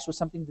interacts with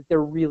something that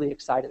they're really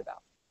excited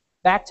about.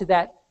 Back to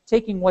that,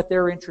 taking what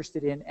they're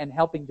interested in and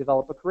helping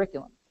develop a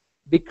curriculum.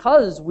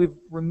 Because we've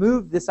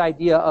removed this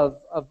idea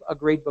of a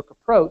gradebook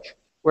approach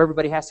where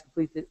everybody has to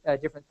complete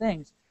different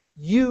things,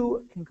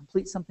 you can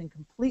complete something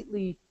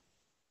completely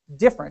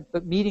different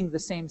but meeting the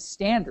same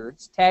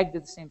standards, tagged to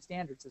the same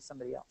standards as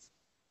somebody else.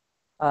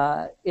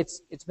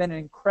 It's been an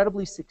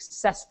incredibly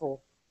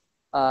successful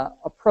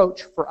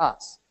approach for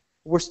us.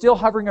 We're still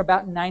hovering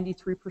about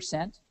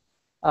 93%.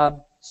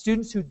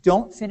 Students who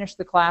don't finish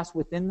the class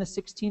within the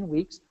 16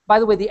 weeks, by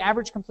the way, the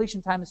average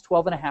completion time is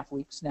 12 and a half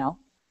weeks now,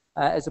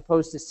 as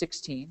opposed to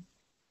 16,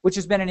 which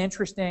has been an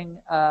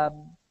interesting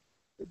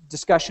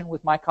discussion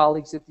with my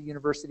colleagues at the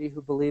university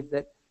who believe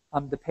that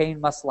the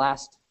pain must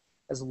last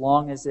as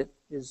long as it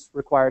is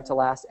required to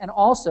last, and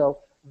also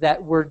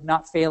that we're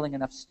not failing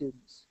enough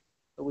students,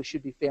 that we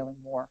should be failing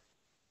more.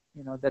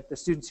 You know, that the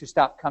students who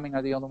stop coming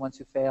are the only ones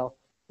who fail.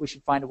 We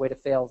should find a way to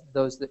fail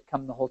those that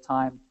come the whole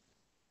time.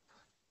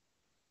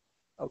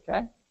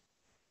 Okay?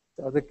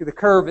 So the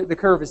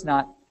curve is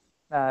not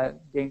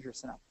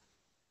dangerous enough.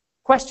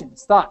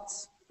 Questions,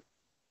 thoughts?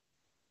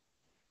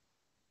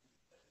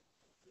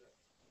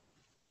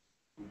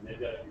 They've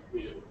got to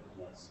complete it within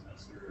one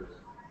semester.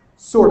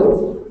 Sort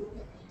of.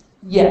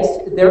 Yes,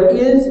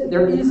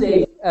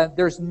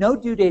 there's no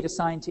due date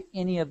assigned to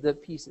any of the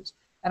pieces.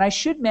 And I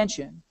should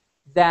mention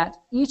that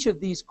each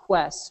of these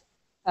quests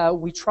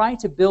we try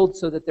to build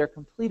so that they're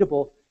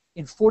completable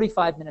in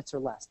 45 minutes or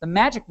less. The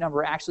magic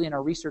number actually in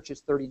our research is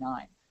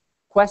 39.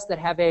 Quests that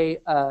have a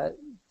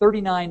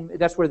 39,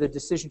 that's where the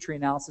decision tree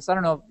analysis, I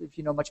don't know if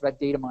you know much about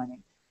data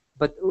mining,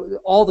 but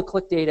all the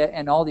click data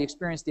and all the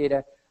experience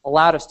data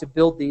allowed us to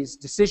build these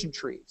decision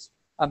trees.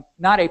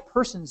 Not a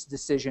person's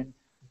decision,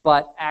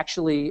 but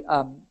actually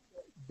I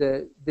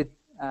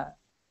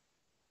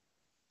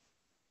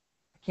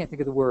can't think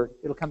of the word.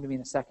 It'll come to me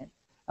in a second.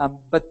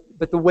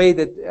 But the way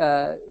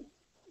that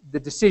the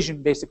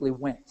decision basically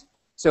went.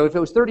 So if it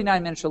was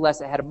 39 minutes or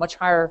less, it had a much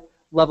higher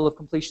level of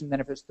completion than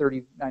if it was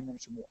 39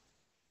 minutes or more,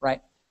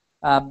 right?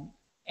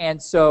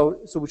 And so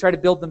we try to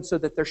build them so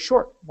that they're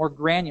short, more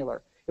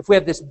granular. If we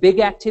have this big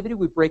activity,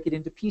 we break it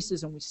into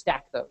pieces and we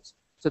stack those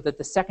so that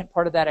the second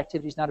part of that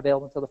activity is not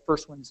available until the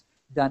first one's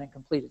done and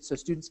completed. So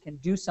students can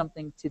do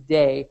something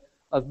today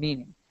of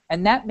meaning.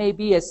 And that may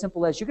be as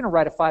simple as you're going to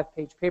write a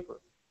 5-page paper.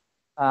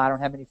 I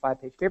don't have any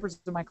 5-page papers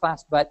in my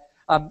class, but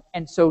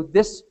and so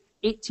this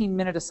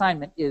 18-minute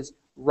assignment is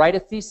write a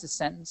thesis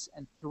sentence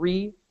and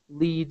 3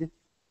 lead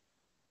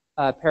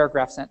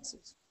paragraph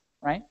sentences.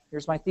 Right?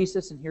 Here's my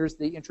thesis, and here's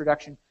the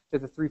introduction to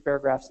the 3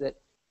 paragraphs that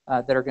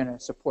are going to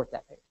support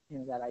that,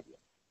 that idea.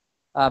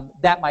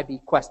 That might be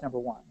quest number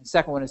one. The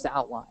second one is to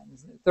outline.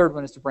 The third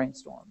one is to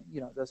brainstorm.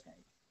 Those kind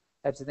of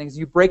types of things.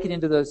 You break it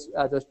into those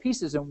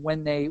pieces, and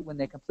when they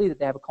complete it,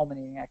 they have a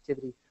culminating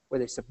activity where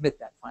they submit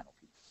that final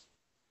piece.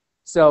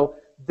 So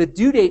the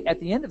due date at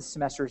the end of the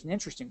semester is an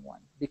interesting one,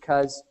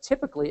 because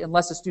typically,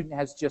 unless a student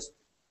has just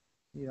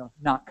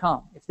not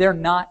come, if they're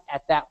not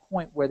at that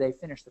point where they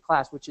finish the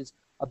class, which is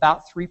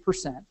about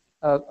 3%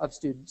 of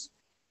students,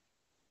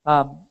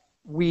 I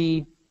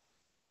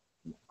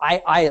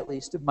at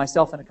least,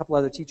 myself and a couple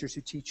other teachers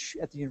who teach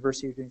at the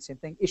university are doing the same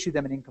thing, issue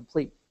them an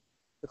incomplete.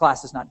 The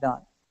class is not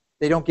done.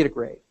 They don't get a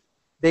grade.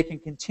 They can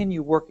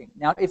continue working.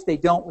 Now, if they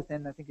don't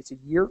within, I think it's a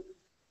year,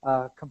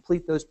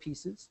 complete those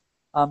pieces,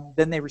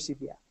 then they receive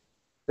the F.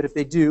 But if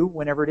they do,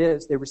 whenever it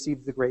is, they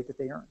receive the grade that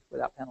they earned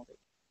without penalty.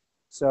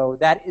 So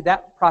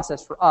that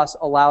process for us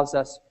allows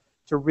us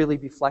to really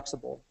be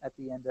flexible at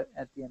the end of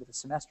the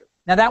semester.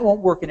 Now, that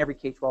won't work in every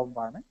K-12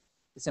 environment.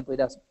 It simply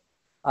doesn't.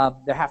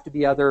 There have to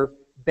be other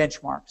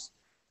benchmarks.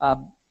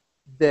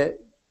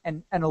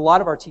 And a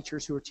lot of our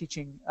teachers who are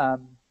teaching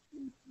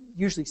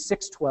usually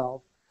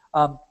 6-12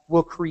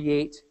 will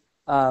create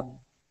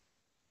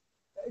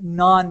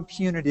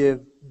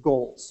non-punitive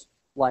goals,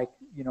 like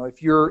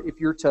if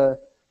you're to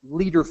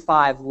leader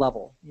 5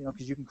 level,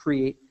 because you can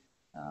create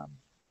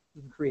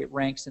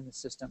ranks in the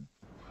system.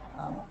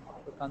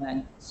 Click on that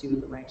and see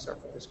what the ranks are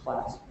for this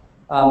class.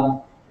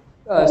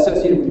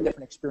 Associated with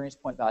different experience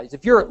point values.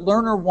 If you're at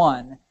learner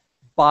 1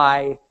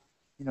 by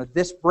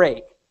this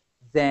break,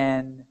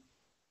 then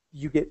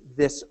you get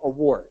this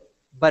award.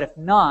 But if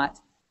not,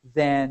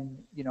 then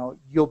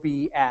you'll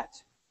be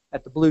at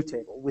the blue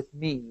table with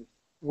me,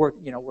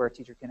 where a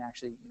teacher can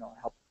actually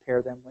help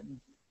pair them and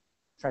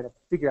try to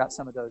figure out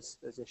some of those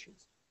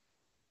issues.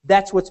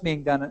 That's what's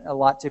being done a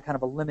lot to kind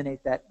of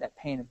eliminate that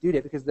pain of due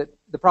date, because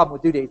the problem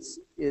with due dates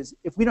is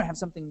if we don't have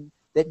something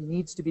that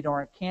needs to be done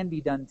or can be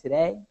done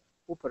today,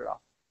 we'll put it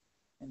off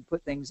and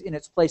put things in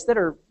its place that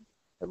are,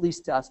 at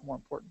least to us, more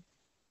important.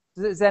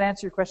 Does that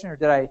answer your question, or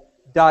did I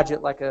dodge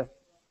it like a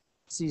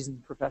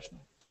seasoned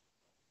professional?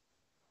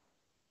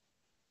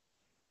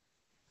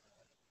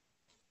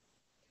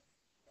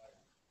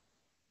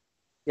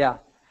 Yeah.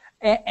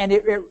 And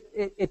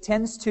it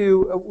tends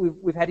to,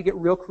 we've had to get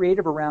real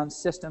creative around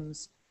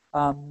systems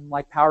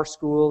like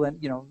PowerSchool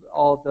and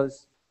all of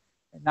those,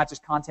 not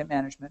just content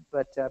management,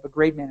 but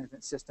grade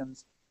management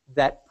systems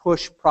that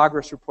push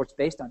progress reports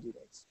based on due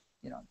dates,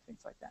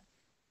 things like that.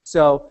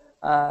 So,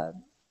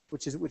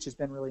 which has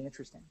been really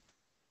interesting.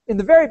 In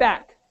the very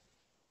back.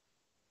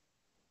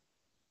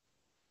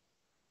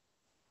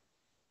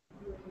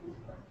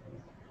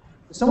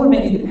 Someone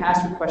may need to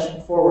pass your question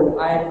forward.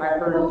 I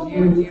heard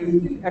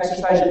you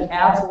exercise your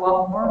calves a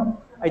lot more.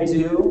 I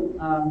do.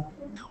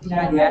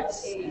 Not yet.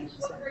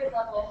 So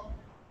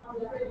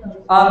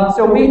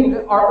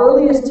our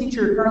earliest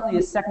teacher currently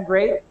is 2nd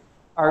grade.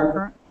 Our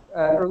current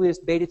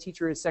earliest beta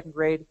teacher is 2nd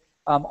grade,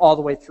 all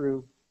the way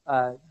through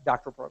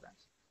doctoral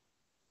programs.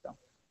 So.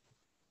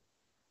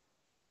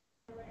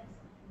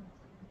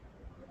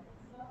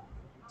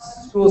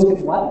 Schools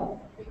can what?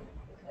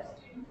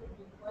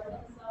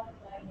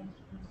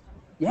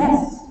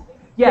 Yes.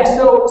 Yeah,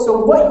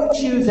 so what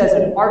you choose as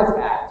an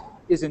artifact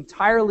is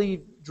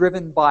entirely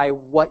driven by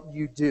what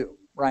you do,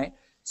 right?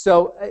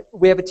 So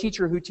we have a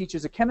teacher who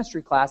teaches a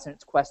chemistry class, and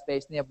it's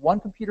quest-based, and they have one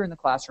computer in the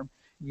classroom.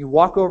 You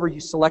walk over, you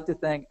select a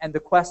thing, and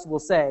the quest will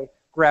say,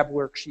 grab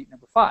worksheet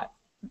number 5.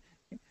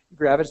 You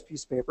grab it as a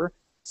piece of paper,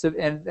 so,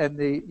 and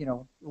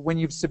when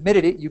you've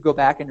submitted it, you go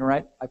back and you're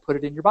right, I put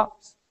it in your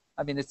box.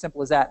 I mean, it's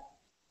simple as that.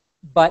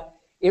 But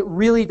it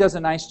really does a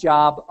nice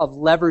job of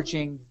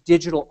leveraging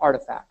digital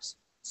artifacts.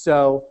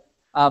 So,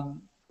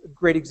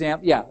 great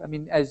example. Yeah, I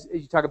mean, as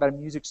you talk about a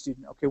music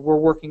student, okay, we're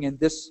working in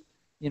this,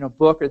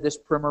 book or this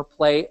primer,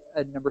 play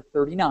number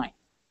 39,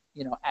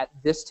 at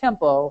this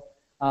tempo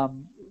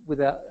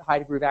with a high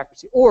degree of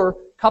accuracy, or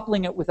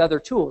coupling it with other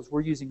tools.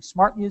 We're using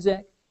Smart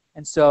Music,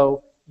 and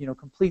so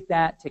complete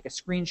that, take a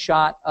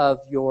screenshot of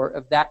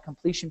that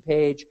completion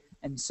page,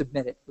 and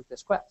submit it with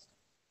this quest.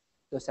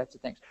 Those types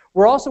of things.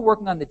 We're also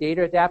working on the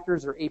data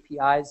adapters, or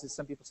APIs, as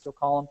some people still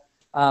call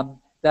them.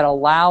 That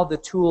allow the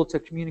tool to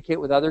communicate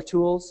with other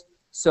tools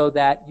so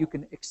that you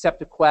can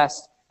accept a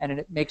quest, and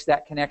it makes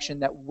that connection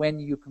that when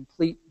you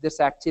complete this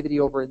activity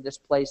over in this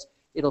place,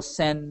 it'll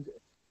send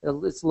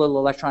its little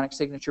electronic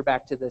signature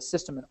back to the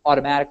system and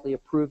automatically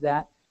approve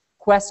that.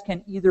 Quests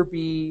can either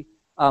be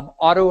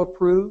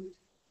auto-approved.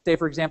 Say,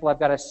 for example, I've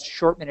got a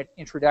short-minute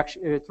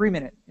introduction,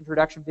 3-minute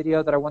introduction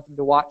video that I want them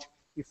to watch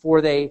before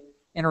they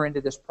enter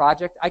into this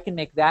project. I can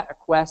make that a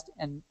quest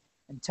and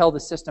tell the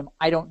system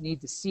I don't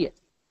need to see it.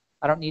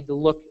 I don't need to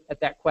look at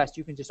that quest.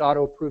 You can just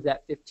auto-approve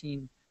that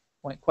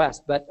 15-point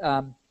quest. But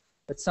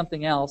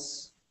something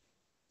else,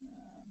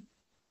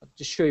 I'll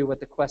just show you what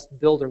the quest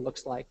builder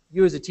looks like.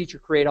 You as a teacher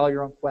create all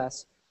your own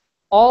quests.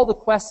 All the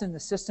quests in the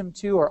system,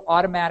 too, are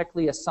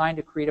automatically assigned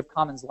to Creative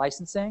Commons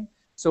licensing.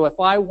 So if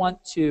I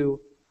want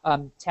to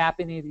tap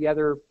any of the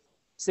other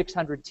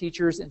 600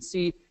 teachers and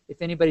see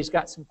if anybody's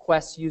got some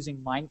quests using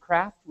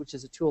Minecraft, which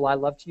is a tool I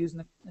love to use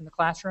in the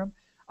classroom,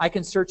 I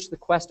can search the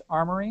Quest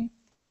Armory.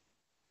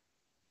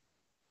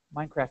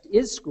 Minecraft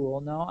is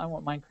school. No, I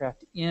want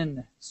Minecraft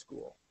in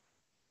school.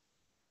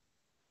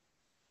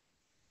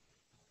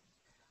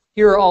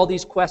 Here are all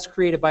these quests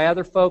created by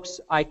other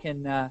folks. I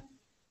can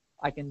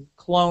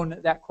clone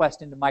that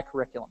quest into my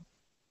curriculum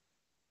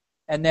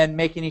and then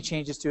make any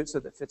changes to it so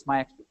that it fits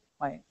my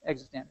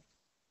exit standards.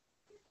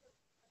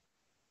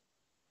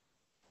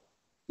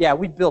 Yeah,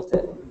 we built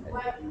it.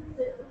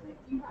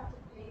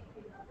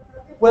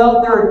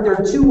 Well, there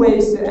are two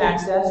ways to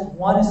access.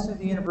 One is through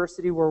the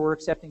university where we're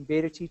accepting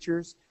beta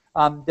teachers.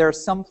 There are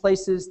some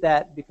places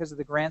that, because of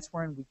the grants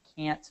we're in, we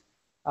can't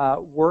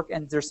work,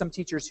 and there's some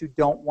teachers who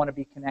don't want to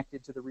be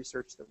connected to the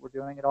research that we're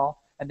doing at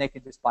all, and they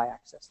can just buy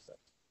access to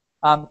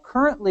it.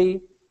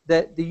 Currently,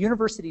 the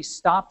university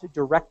stopped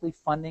directly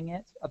funding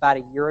it about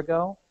a year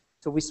ago,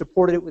 so we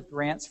supported it with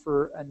grants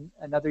for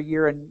another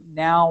year, and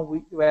now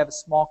we have a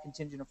small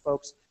contingent of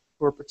folks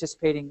who are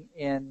participating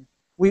in.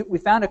 We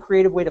found a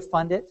creative way to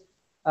fund it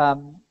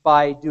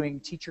by doing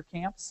teacher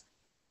camps,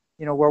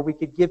 where we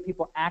could give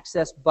people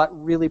access but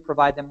really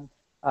provide them,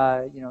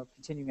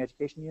 continuing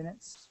education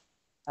units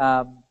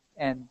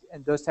and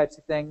those types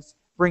of things.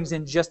 Brings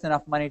in just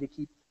enough money to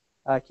keep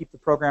the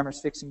programmers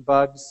fixing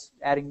bugs,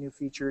 adding new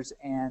features,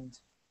 and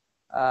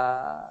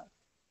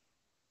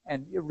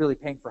really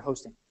paying for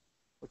hosting,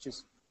 which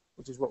is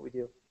what we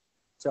do.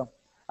 So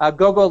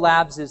GoGo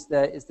Labs is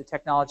the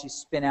technology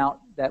spin out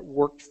that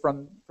worked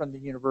from the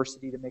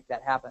university to make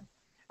that happen.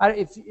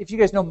 If you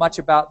guys know much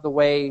about the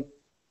way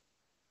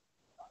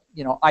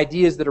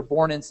ideas that are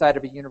born inside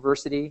of a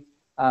university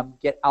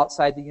get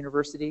outside the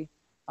university,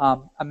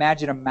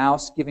 imagine a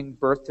mouse giving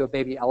birth to a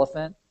baby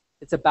elephant.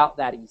 It's about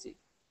that easy.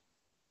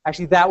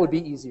 Actually, that would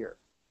be easier.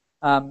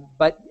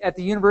 But at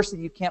the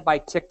university, you can't buy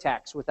Tic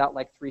Tacs without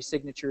like 3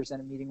 signatures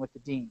and a meeting with the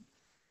dean.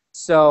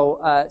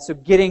 So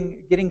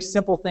getting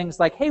simple things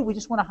like, hey, we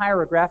just want to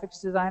hire a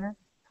graphics designer.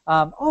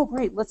 Oh,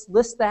 great, let's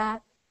list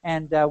that,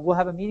 and we'll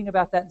have a meeting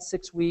about that in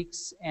 6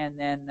 weeks, and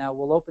then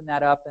we'll open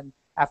that up, and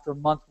after a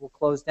month we'll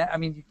close down. I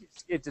mean,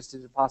 it just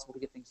is impossible to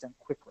get things done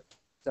quickly.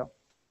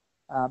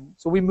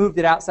 So we moved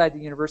it outside the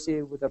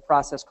university with a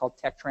process called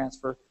tech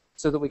transfer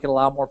so that we could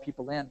allow more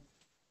people in.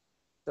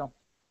 So,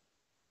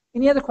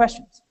 any other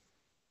questions?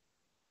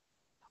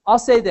 I'll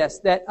say this,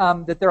 that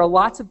there are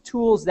lots of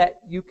tools that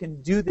you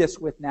can do this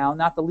with now,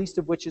 not the least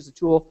of which is a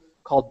tool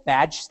called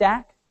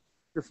BadgeStack.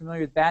 If you're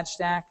familiar with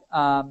BadgeStack,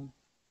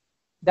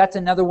 that's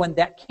another one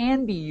that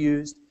can be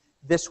used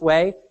this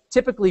way.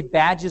 Typically,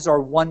 badges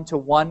are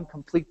one-to-one,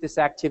 complete this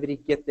activity,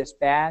 get this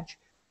badge.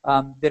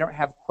 They don't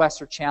have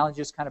quests or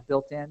challenges kind of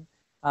built in.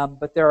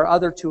 But there are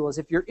other tools.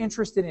 If you're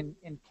interested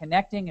in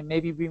connecting and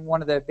maybe being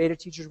one of the beta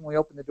teachers when we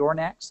open the door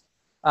next,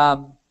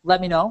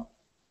 let me know.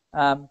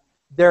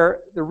 The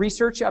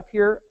research up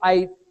here,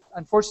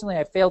 unfortunately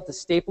I failed to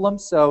staple them,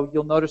 so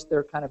you'll notice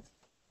they're kind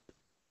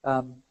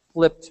of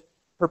flipped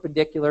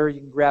perpendicular. You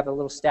can grab a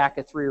little stack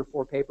of 3 or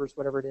 4 papers,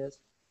 whatever it is.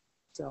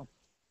 So,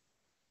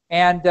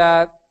 and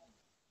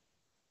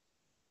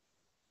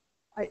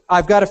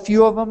I've got a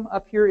few of them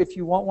up here if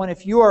you want one.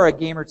 If you are a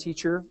gamer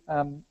teacher,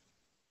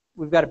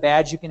 we've got a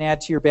badge you can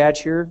add to your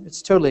badge here.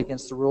 It's totally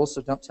against the rules,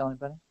 so don't tell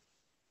anybody.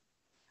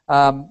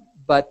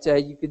 But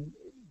you've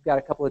got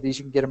a couple of these.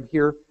 You can get them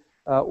here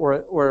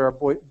or our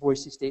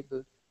Boise State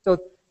booth. So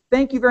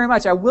thank you very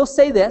much. I will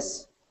say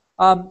this.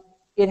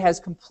 It has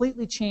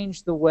completely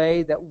changed the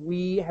way that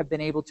we have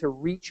been able to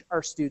reach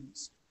our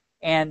students.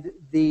 And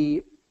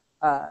the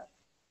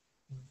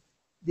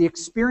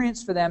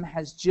experience for them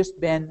has just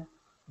been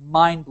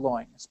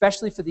mind-blowing,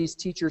 especially for these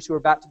teachers who are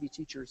about to be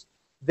teachers.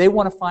 They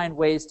want to find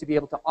ways to be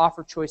able to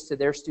offer choice to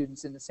their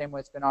students in the same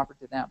way it's been offered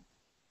to them.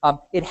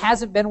 It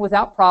hasn't been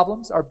without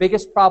problems. Our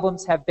biggest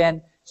problems have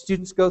been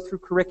students go through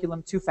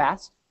curriculum too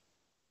fast.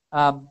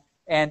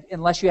 And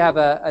unless you have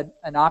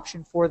an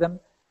option for them,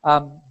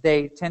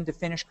 they tend to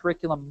finish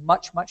curriculum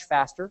much, much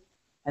faster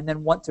and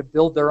then want to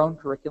build their own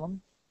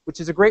curriculum, which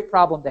is a great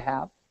problem to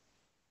have.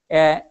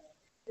 And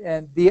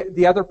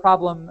the other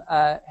problem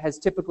has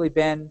typically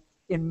been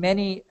in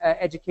many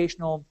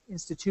educational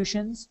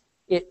institutions,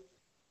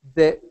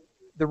 the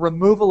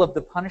removal of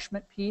the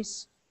punishment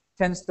piece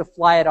tends to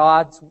fly at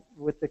odds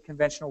with the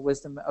conventional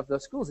wisdom of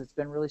those schools. It's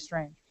been really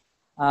strange.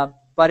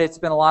 But it's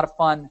been a lot of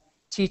fun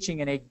teaching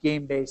in a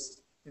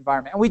game-based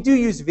environment. And we do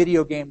use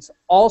video games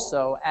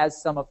also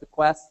as some of the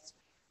quests,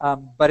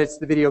 but it's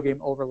the video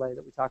game overlay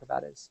that we talk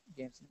about as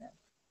games in the end.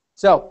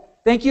 So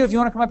thank you. If you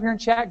want to come up here and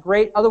chat,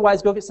 great.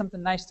 Otherwise, go get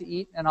something nice to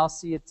eat, and I'll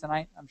see you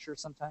tonight, I'm sure,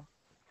 sometime.